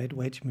of the Red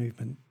Wedge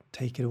movement?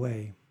 Take it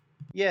away.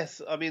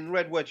 Yes, I mean,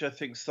 Red Wedge, I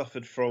think,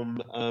 suffered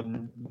from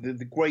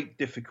the great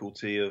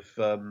difficulty of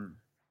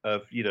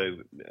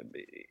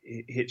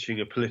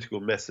hitching a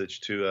political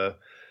message to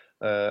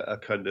a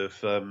kind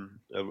of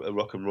a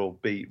rock and roll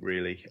beat,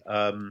 really.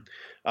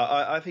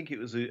 I think it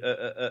was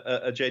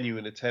a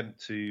genuine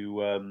attempt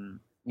to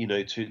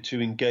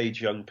to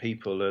engage young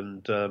people,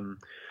 and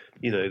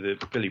the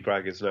Billy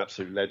Bragg is an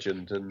absolute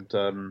legend, and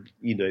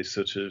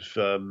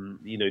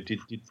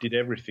did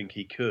everything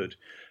he could.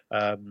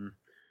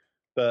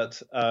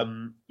 But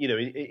in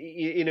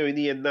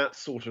the end, that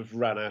sort of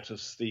ran out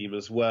of steam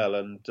as well.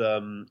 And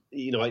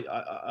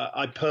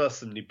I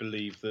personally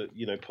believe that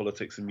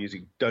politics and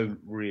music don't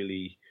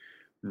really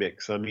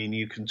mix. I mean,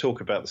 you can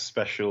talk about the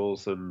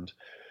specials and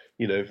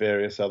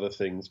various other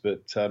things,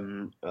 but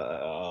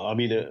I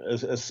mean,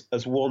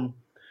 as one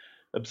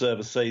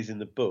observer says in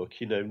the book,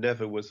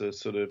 never was a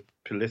sort of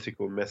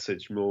political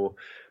message more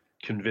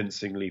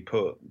convincingly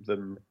put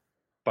than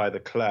by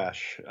the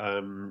Clash,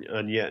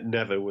 and yet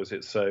never was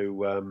it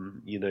so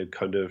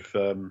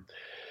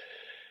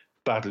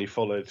badly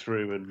followed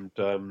through, and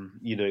I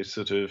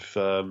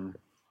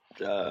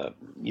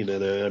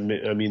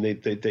mean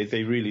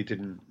they really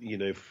didn't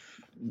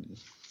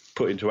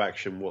put into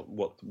action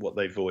what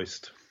they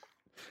voiced.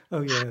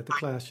 Oh yeah, the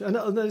Clash, and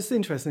it's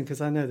interesting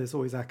because I know there's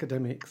always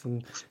academics,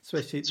 and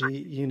especially at the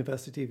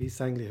University of East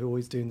Anglia, who are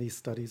always doing these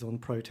studies on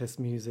protest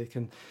music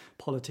and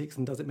politics,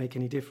 and does it make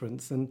any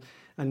difference? And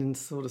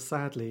sort of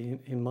sadly,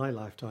 in my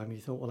lifetime, you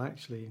thought, well,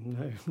 actually,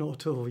 no,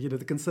 not at all.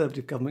 The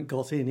Conservative government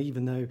got in,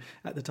 even though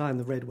at the time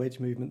the Red Wedge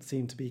movement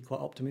seemed to be quite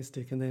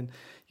optimistic, and then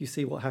you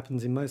see what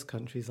happens in most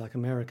countries like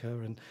America,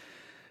 and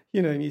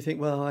and you think,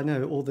 well, I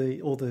know all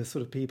the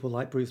sort of people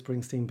like Bruce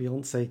Springsteen,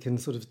 Beyonce can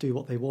sort of do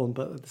what they want,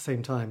 but at the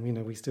same time,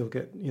 we still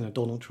get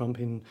Donald Trump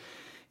in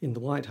the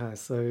White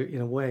House. So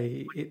in a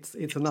way, it's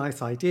a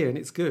nice idea, and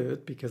it's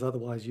good, because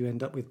otherwise you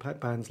end up with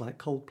bands like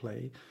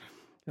Coldplay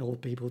or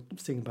people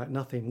singing about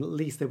nothing. At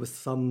least there was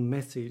some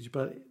message,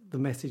 but the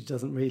message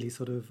doesn't really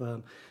sort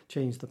of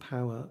change the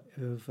power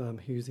of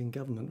who's in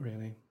government,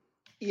 really.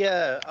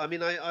 Yeah, I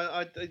mean,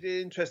 I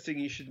interesting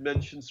you should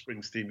mention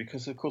Springsteen,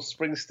 because of course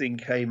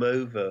Springsteen came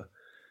over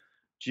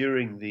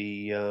during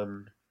the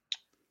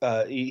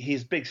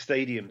his big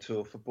stadium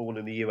tour for Born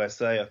in the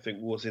USA, I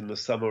think, was in the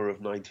summer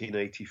of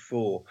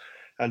 1984,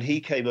 and he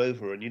came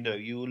over, and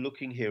you were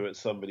looking here at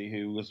somebody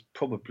who was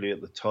probably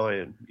at the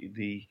time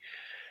the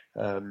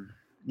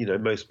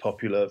most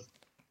popular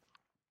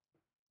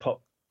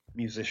pop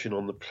musician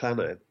on the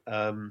planet.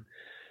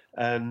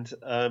 And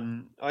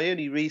I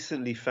only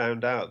recently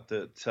found out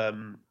that,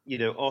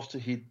 after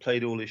he'd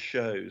played all his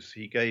shows,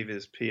 he gave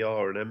his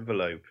PR an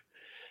envelope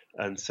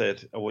and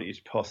said, I want you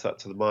to pass that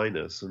to the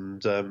miners.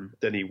 And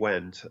then he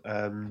went.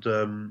 And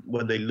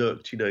when they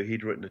looked,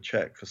 he'd written a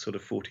cheque for sort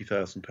of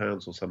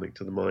 £40,000 or something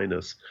to the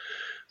miners.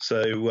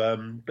 So,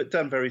 but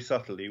done very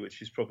subtly,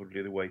 which is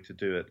probably the way to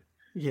do it.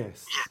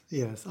 Yes.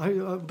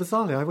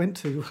 Bizarrely, I went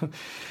to,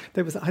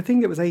 I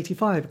think it was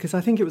 85, because I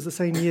think it was the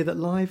same year that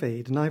Live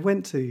Aid, and I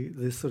went to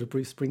this sort of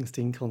Bruce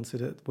Springsteen concert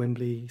at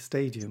Wembley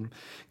Stadium,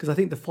 because I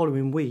think the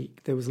following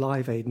week there was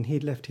Live Aid, and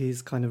he'd left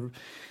his kind of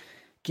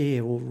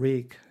gear or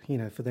rig,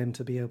 for them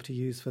to be able to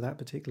use for that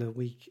particular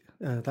week,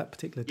 that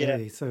particular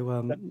day. Yeah, so,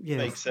 that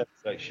makes sense,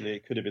 actually.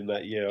 It could have been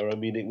that year. I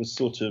mean, it was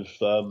sort of,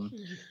 I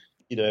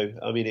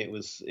mean, it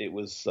was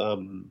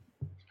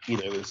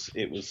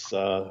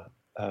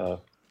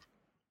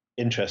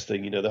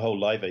interesting. The whole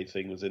Live Aid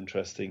thing was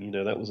interesting.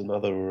 That was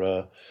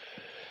another,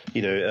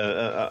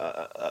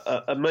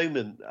 a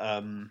moment.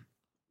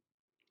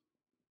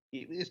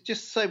 It's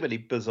just so many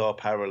bizarre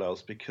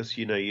parallels, because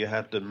you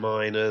had the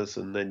miners,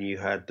 and then you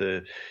had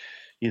the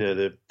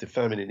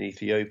famine in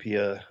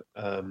Ethiopia,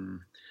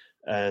 and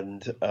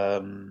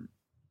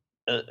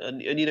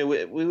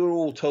we were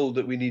all told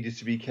that we needed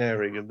to be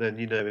caring, and then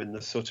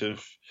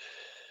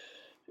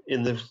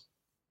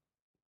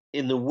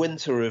in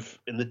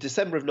the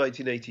December of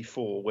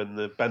 1984, when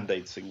the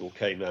Band-Aid single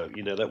came out,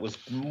 that was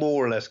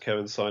more or less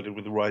coincided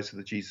with the rise of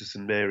the Jesus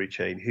and Mary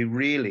chain, who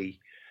really,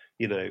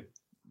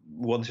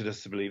 wanted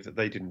us to believe that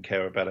they didn't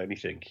care about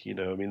anything.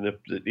 I mean,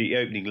 the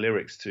opening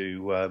lyrics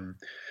to,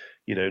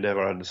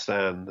 never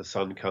understand, the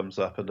sun comes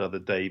up, another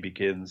day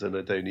begins, and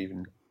I don't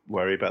even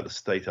worry about the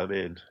state I'm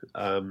in.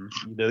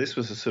 This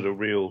was a sort of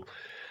real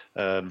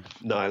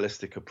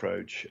nihilistic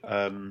approach.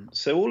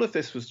 So all of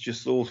this was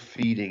just all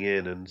feeding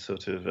in, and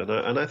sort of,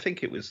 and I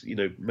think it was,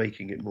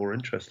 making it more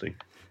interesting.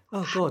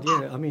 Oh God,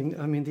 yeah. I mean,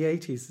 the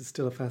 80s is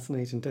still a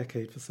fascinating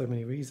decade for so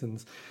many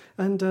reasons.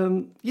 And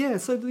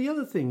so the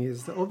other thing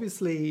is that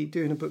obviously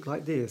doing a book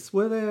like this,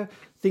 were there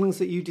things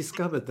that you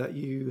discovered that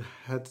you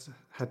had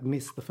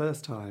missed the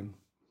first time?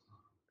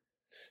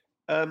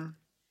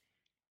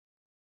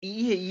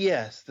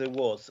 Yes, there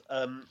was.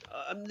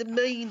 The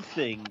main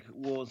thing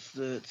was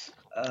that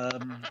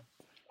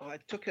I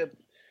took a.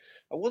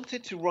 I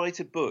wanted to write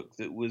a book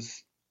that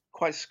was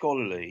quite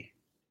scholarly,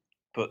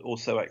 but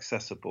also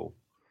accessible.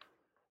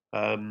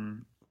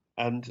 And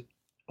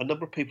a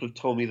number of people have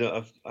told me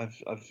that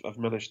I've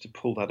managed to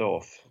pull that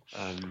off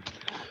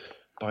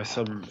by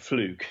some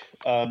fluke.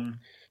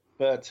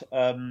 But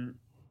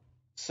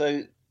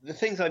so the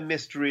things I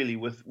missed really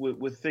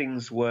were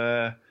things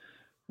where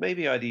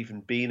maybe I'd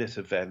even been at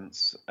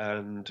events,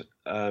 and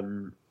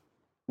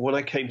when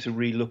I came to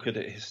relook at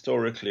it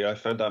historically, I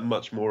found out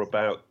much more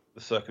about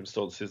the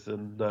circumstances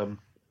than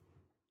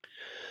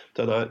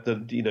I'd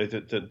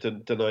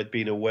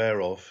been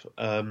aware of.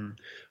 I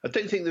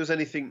don't think there was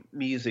anything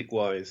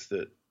music-wise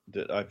that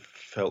I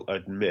felt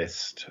I'd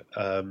missed.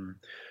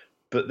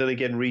 But then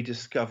again,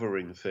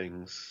 rediscovering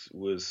things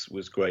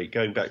was great.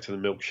 Going back to the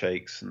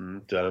Milkshakes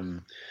and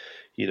a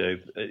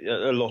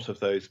lot of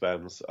those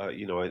bands,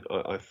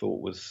 I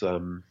thought was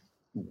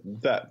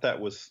that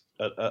was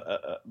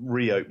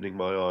reopening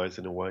my eyes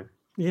in a way.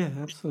 Yeah,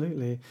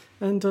 absolutely.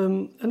 And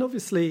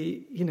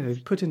obviously,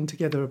 putting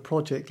together a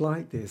project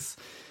like this,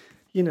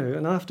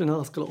 and I often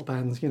ask a lot of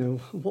bands,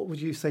 what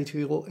would you say to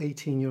your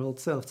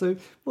 18-year-old self? So,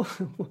 well,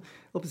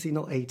 obviously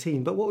not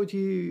 18, but what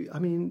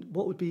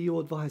would be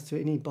your advice to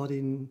any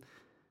budding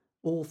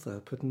author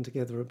putting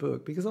together a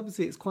book? Because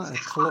obviously it's quite a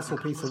colossal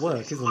piece of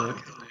work, isn't it?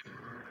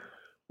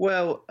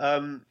 Well,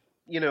 I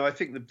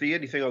think the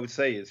only thing I would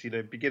say is,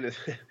 begin at.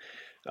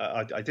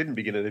 I didn't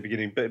begin at the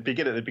beginning, but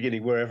begin at the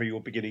beginning wherever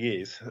your beginning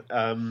is,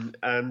 work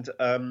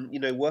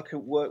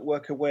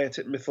away at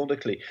it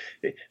methodically.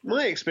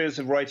 My experience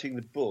of writing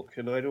the book,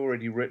 and I'd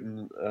already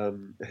written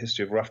a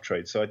history of rough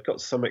trade, so I'd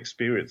got some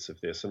experience of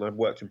this, and I've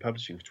worked in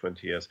publishing for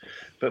 20 years.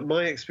 But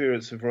my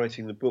experience of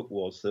writing the book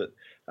was that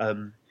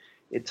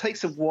it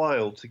takes a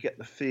while to get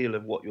the feel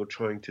of what you're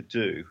trying to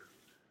do,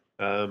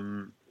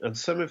 and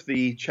some of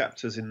the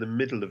chapters in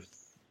the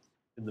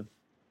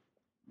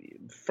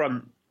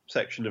front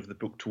section of the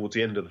book, towards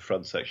the end of the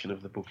front section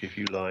of the book, if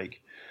you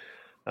like,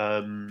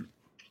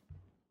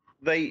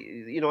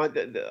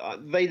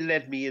 they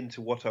led me into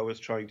what I was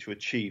trying to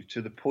achieve,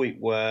 to the point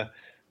where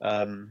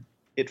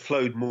it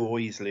flowed more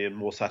easily and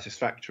more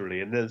satisfactorily,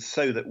 and then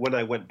so that when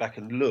I went back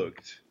and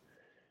looked,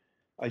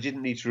 I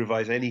didn't need to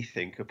revise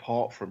anything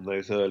apart from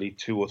those early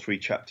 2 or 3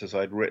 chapters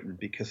I'd written,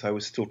 because I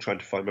was still trying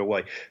to find my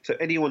way. So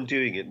anyone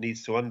doing it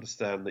needs to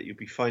understand that you'll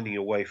be finding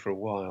your way for a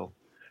while,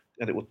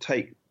 and it will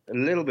take a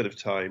little bit of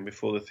time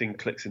before the thing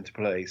clicks into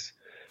place,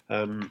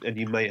 and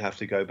you may have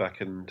to go back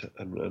and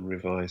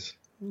revise.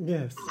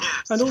 Yes,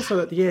 and also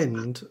at the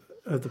end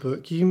of the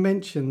book, you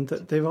mentioned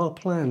that there are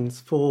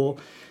plans for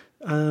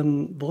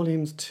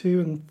volumes 2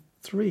 and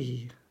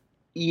 3.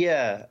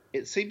 Yeah,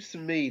 it seems to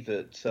me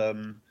that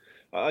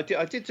I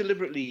did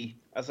deliberately,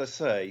 as I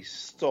say,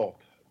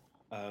 stop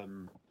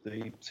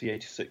the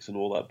C86 and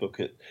all that book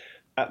at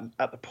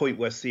the point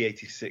where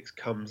C86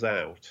 comes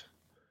out.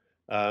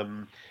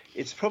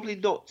 It's probably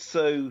not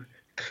so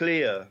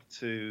clear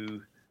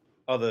to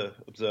other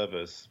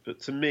observers,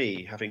 but to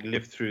me, having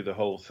lived through the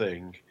whole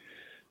thing,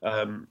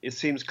 it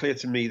seems clear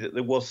to me that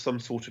there was some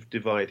sort of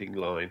dividing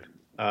line.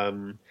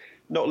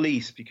 Not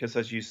least because,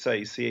 as you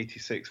say,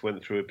 C86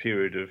 went through a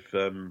period of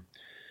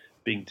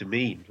being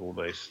demeaned,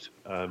 almost,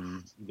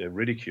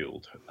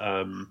 ridiculed.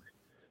 I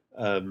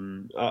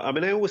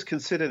always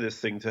consider this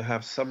thing to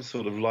have some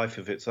sort of life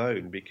of its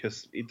own,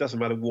 because it doesn't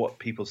matter what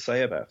people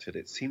say about it.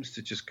 It seems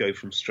to just go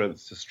from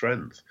strength to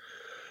strength.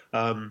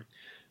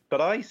 But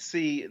I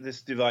see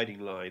this dividing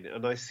line,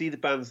 and I see the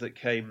bands that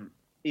came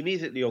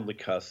immediately on the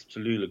cusp,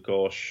 Tallulah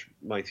Gosh,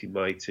 Mighty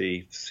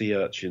Mighty, Sea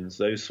Urchins,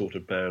 those sort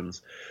of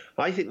bands.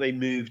 I think they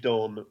moved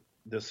on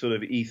the sort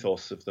of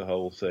ethos of the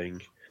whole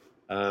thing.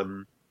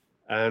 And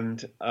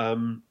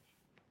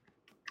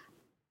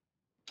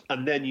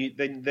then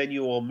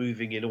you are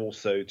moving in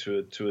also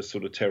to a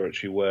sort of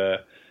territory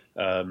where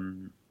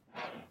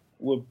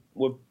we're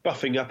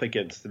buffing up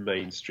against the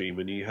mainstream,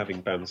 and you're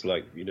having bands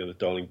like the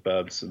Darling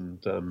Buds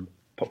and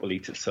Pop Will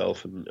Eat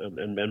Itself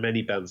and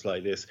many bands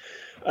like this,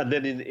 and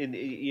then in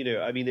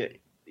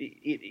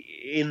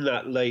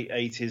that late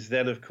 80s,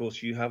 then of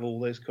course you have all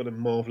those kind of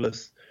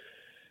marvelous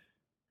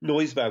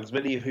noise bands,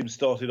 many of whom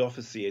started off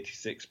as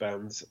C86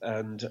 bands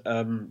and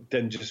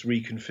then just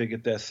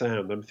reconfigured their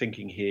sound. I'm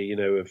thinking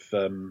here, of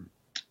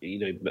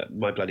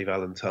My Bloody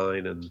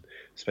Valentine and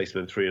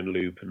Spacemen 3 and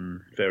Loop and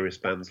various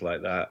bands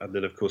like that. And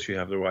then, of course, you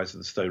have the rise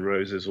of the Stone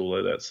Roses,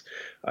 although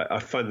I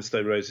find the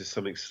Stone Roses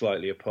something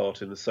slightly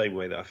apart, in the same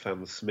way that I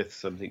found the Smiths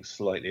something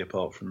slightly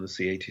apart from the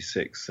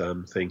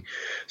C86 thing.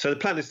 So the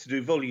plan is to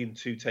do Volume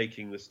 2,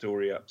 taking the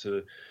story up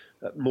to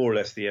more or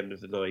less the end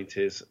of the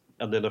 90s,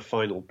 and then a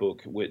final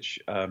book which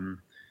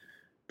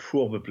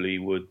probably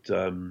would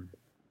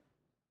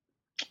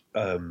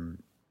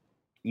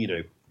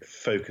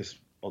focus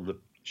on the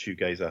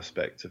shoegaze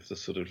aspect of the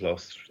sort of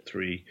last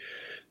 2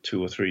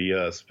 or 3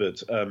 years,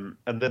 but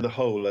and then the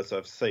whole, as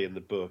I say in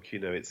the book,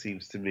 it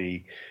seems to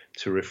me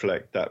to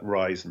reflect that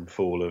rise and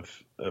fall of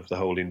the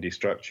whole indie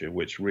structure,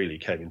 which really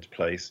came into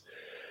place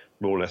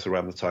more or less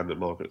around the time that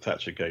Margaret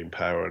Thatcher gained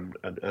power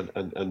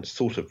and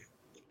sort of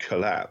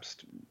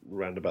collapsed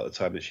around about the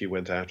time that she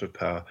went out of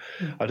power.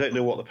 I don't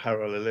know what the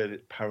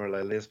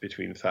parallel is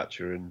between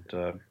Thatcher and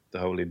the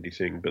whole indie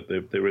thing, but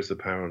there is a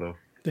parallel.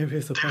 There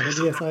is a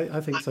parallel, yes, I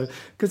think so.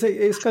 Because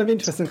it's kind of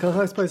interesting, because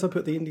I suppose I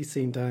put the indie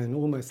scene down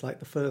almost like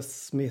the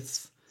first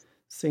Smiths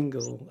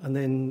single and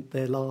then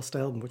their last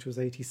album, which was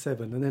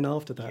 87. And then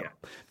after that,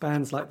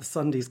 bands like the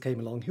Sundays came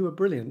along, who were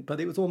brilliant, but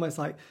it was almost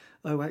like,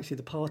 oh, actually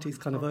the party's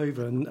kind of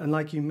over. And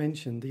like you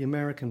mentioned, the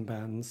American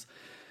bands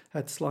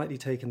had slightly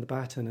taken the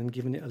baton and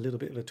given it a little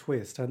bit of a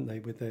twist, hadn't they,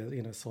 with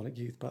their, Sonic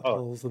Youth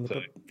Buttholes and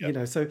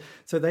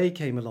so they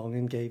came along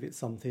and gave it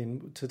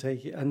something to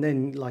take it. And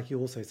then, like you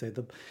also said,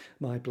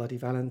 My Bloody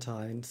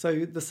Valentine.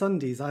 So the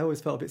Sundays, I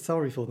always felt a bit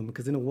sorry for them,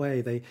 because in a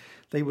way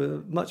they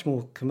were much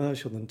more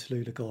commercial than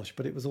Tallulah Gosh,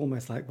 but it was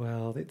almost like,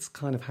 well, it's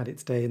kind of had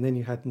its day. And then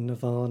you had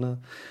Nirvana.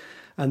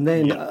 And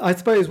then I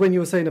suppose when you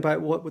were saying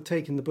about what were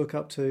taking the book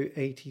up to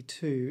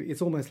 82,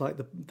 it's almost like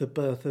the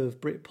birth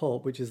of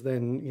Britpop, which is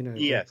then,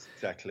 Yes,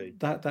 exactly.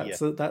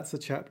 That's a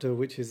chapter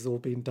which has all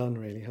been done,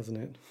 really, hasn't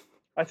it?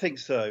 I think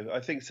so,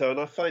 and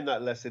I find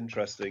that less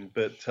interesting.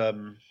 But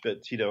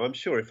I'm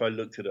sure if I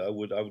looked at it, I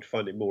would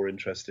find it more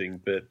interesting.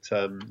 But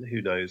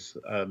who knows?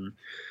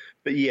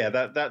 But yeah,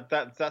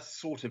 that's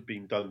sort of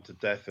been done to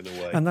death in a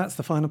way. And that's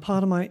the final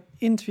part of my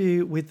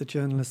interview with the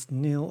journalist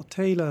Neil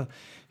Taylor,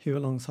 who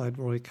alongside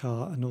Roy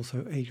Carr and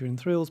also Adrian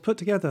Thrills put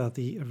together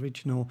the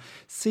original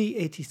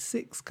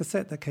C86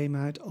 cassette that came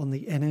out on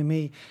the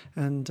NME.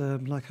 And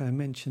like I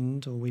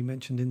mentioned, or we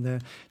mentioned in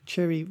there,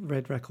 Cherry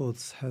Red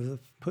Records has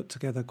put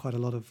together quite a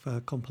lot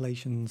of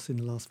compilations in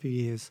the last few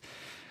years,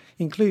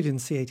 including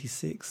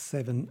C86,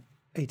 7,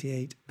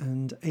 88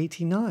 and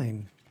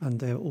 89. And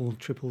they're all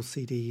triple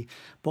CD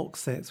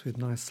box sets with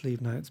nice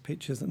sleeve notes,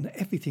 pictures, and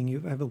everything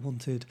you've ever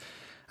wanted,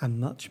 and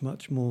much,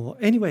 much more.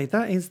 Anyway,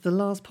 that is the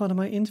last part of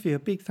my interview. A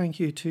big thank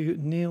you to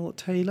Neil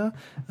Taylor.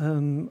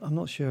 I'm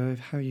not sure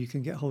how you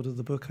can get hold of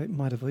the book. It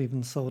might have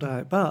even sold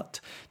out, but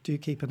do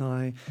keep an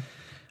eye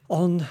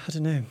on,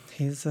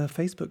 his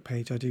Facebook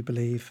page, I do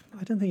believe.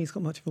 I don't think he's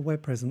got much of a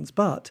web presence,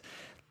 but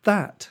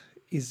that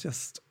is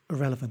just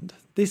irrelevant.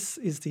 This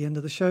is the end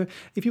of the show.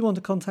 If you want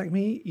to contact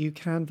me, you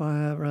can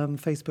via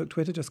Facebook,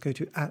 Twitter. Just go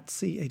to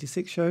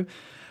 @C86show.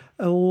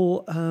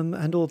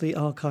 And all the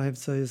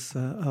archives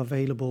are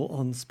available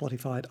on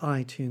Spotify,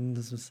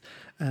 iTunes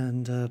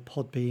and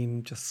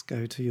Podbean. Just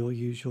go to your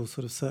usual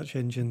sort of search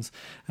engines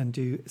and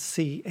do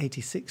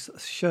C86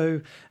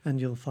 show and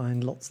you'll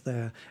find lots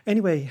there.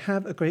 Anyway,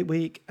 have a great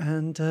week,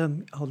 and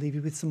I'll leave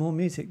you with some more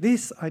music.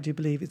 This, I do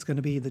believe, it's going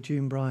to be the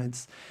June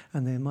Brides,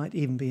 and there might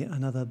even be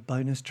another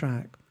bonus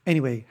track.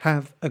 Anyway,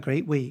 have a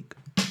great week.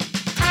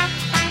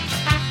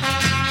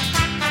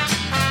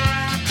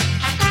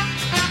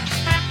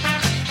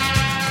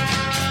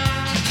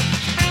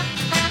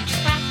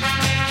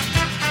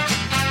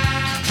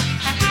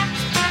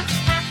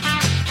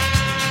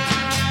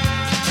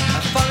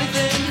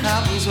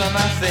 When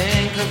I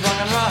think of wrong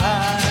and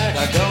right,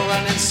 I go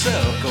round in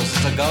circles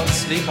as I go to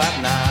sleep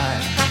at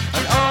night.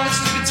 And all the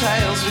stupid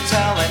tales we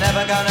tell, they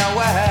never go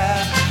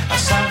nowhere. I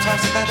sometimes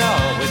think that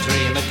all we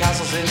dream of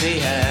castles in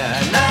the air.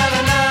 Na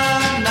na na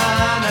na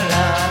na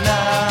na na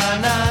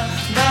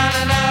na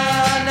na na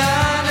na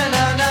na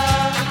na na.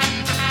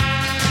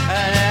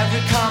 And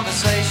every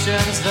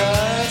conversation's the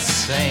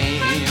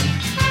same.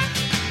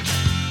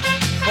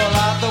 Pull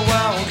out the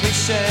world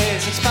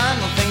cliches,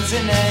 expand on things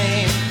in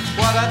name.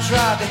 What I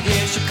tried to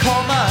hear should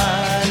call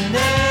my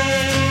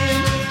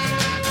name.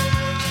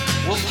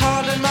 Well,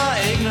 pardon my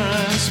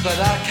ignorance, but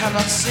I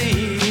cannot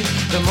see.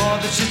 The more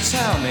that you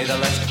tell me, the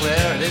less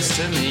clear it is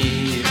to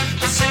me.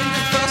 What seemed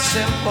at first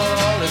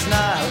simple is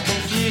now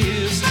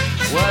confused.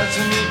 Words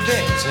of new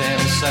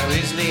victims so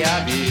easily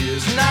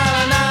abused. Na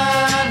na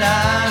na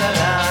na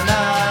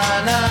na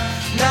na na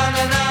na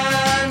na na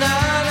na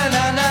na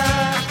na na.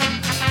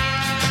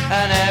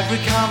 And every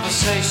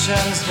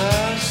conversation's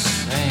the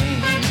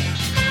same.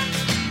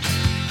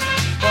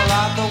 Pull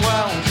out the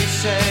world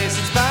cliches,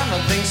 expand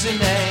on things in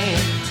name.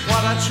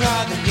 What I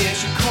tried to hear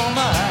should call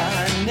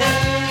my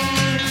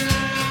name.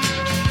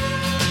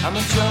 I'm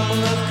a jumble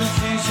of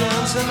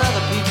confusions and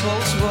other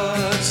people's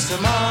words.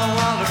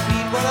 Tomorrow I'll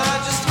repeat what I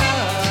just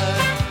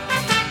heard.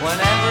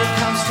 Whenever it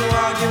comes to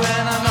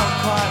arguing, I'm not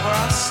quite where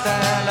I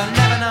stand. I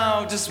never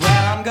know just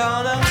where I'm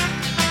gonna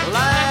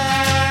land.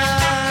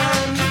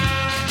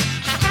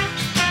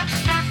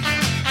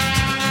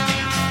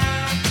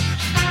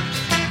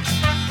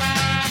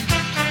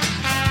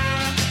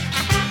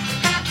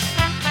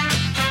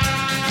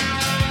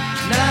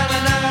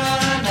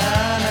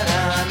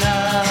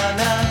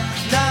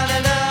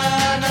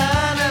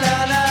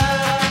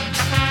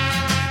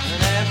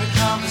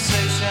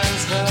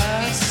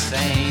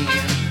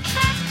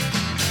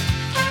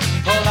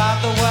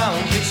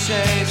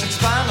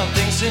 Expand on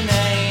things in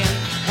name.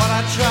 What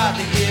I tried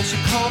to hear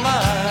should call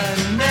my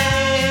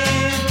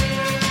name.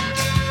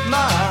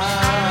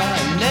 My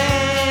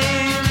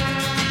name.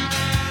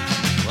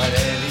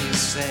 Whatever you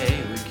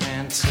say, we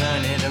can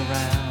turn it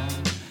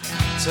around.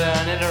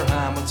 Turn it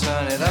around, we'll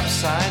turn it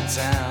upside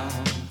down.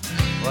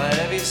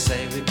 Whatever you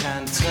say, we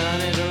can turn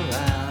it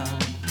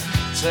around.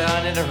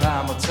 Turn it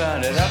around, we'll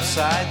turn it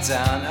upside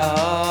down.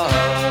 Oh,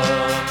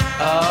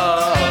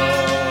 oh,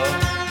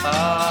 oh,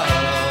 oh,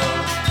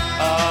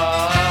 oh.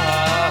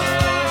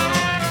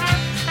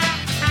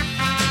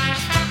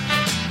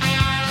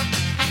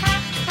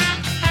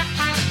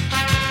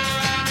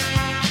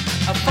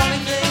 A funny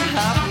thing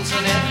happens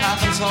and it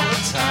happens all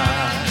the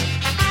time.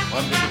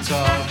 When people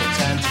talk, they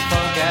tend to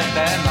forget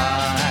their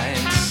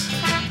minds.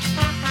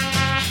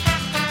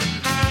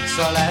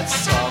 So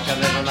let's talk a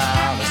little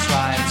now, let's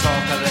try and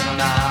talk a little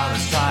now.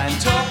 Let's try and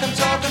talk and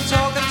talk and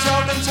talk and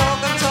talk and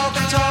talk and talk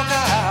and talk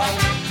out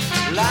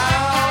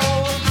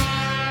loud.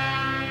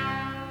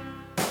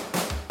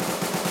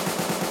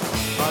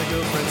 My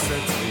girlfriend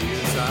said to me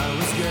as I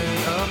was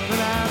getting up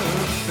and out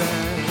of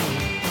bed,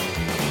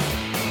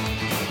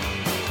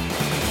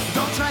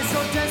 don't try so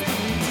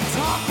desperately to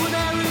talk when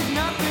there is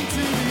nothing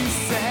to be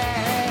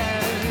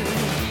said.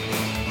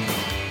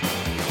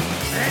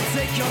 And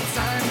take your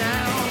time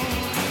now.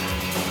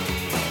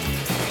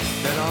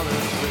 Then on a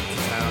trip to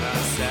town I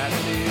sat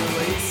in the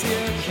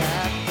Oasia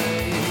Cafe,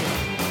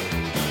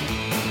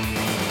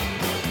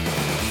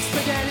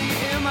 spaghetti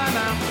in my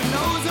mouth, the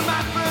nose of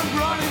my friend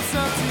brought in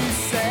something to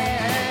say.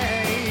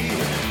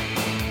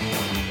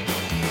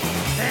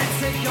 And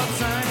take your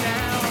time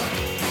now,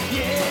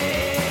 yeah.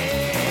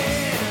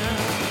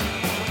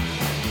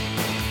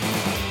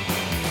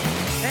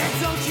 And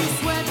don't you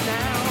sweat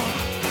now,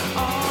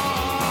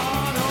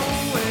 oh no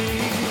way.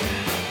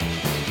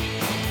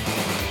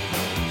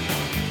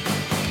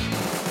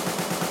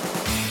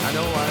 I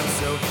know I'm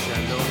selfish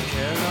and don't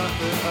care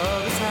nothing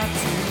others have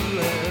to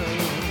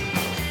live,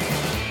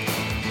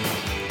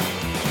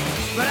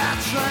 but I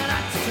try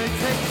not to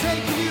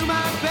take you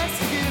my best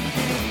to give.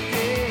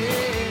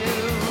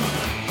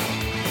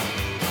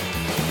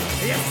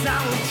 Yes, I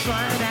will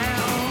try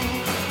now.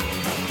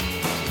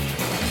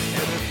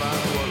 And if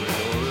I'm worried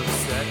or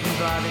upset and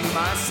driving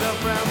myself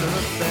round the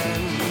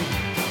bend,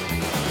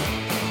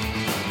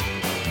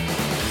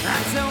 I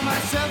tell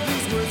myself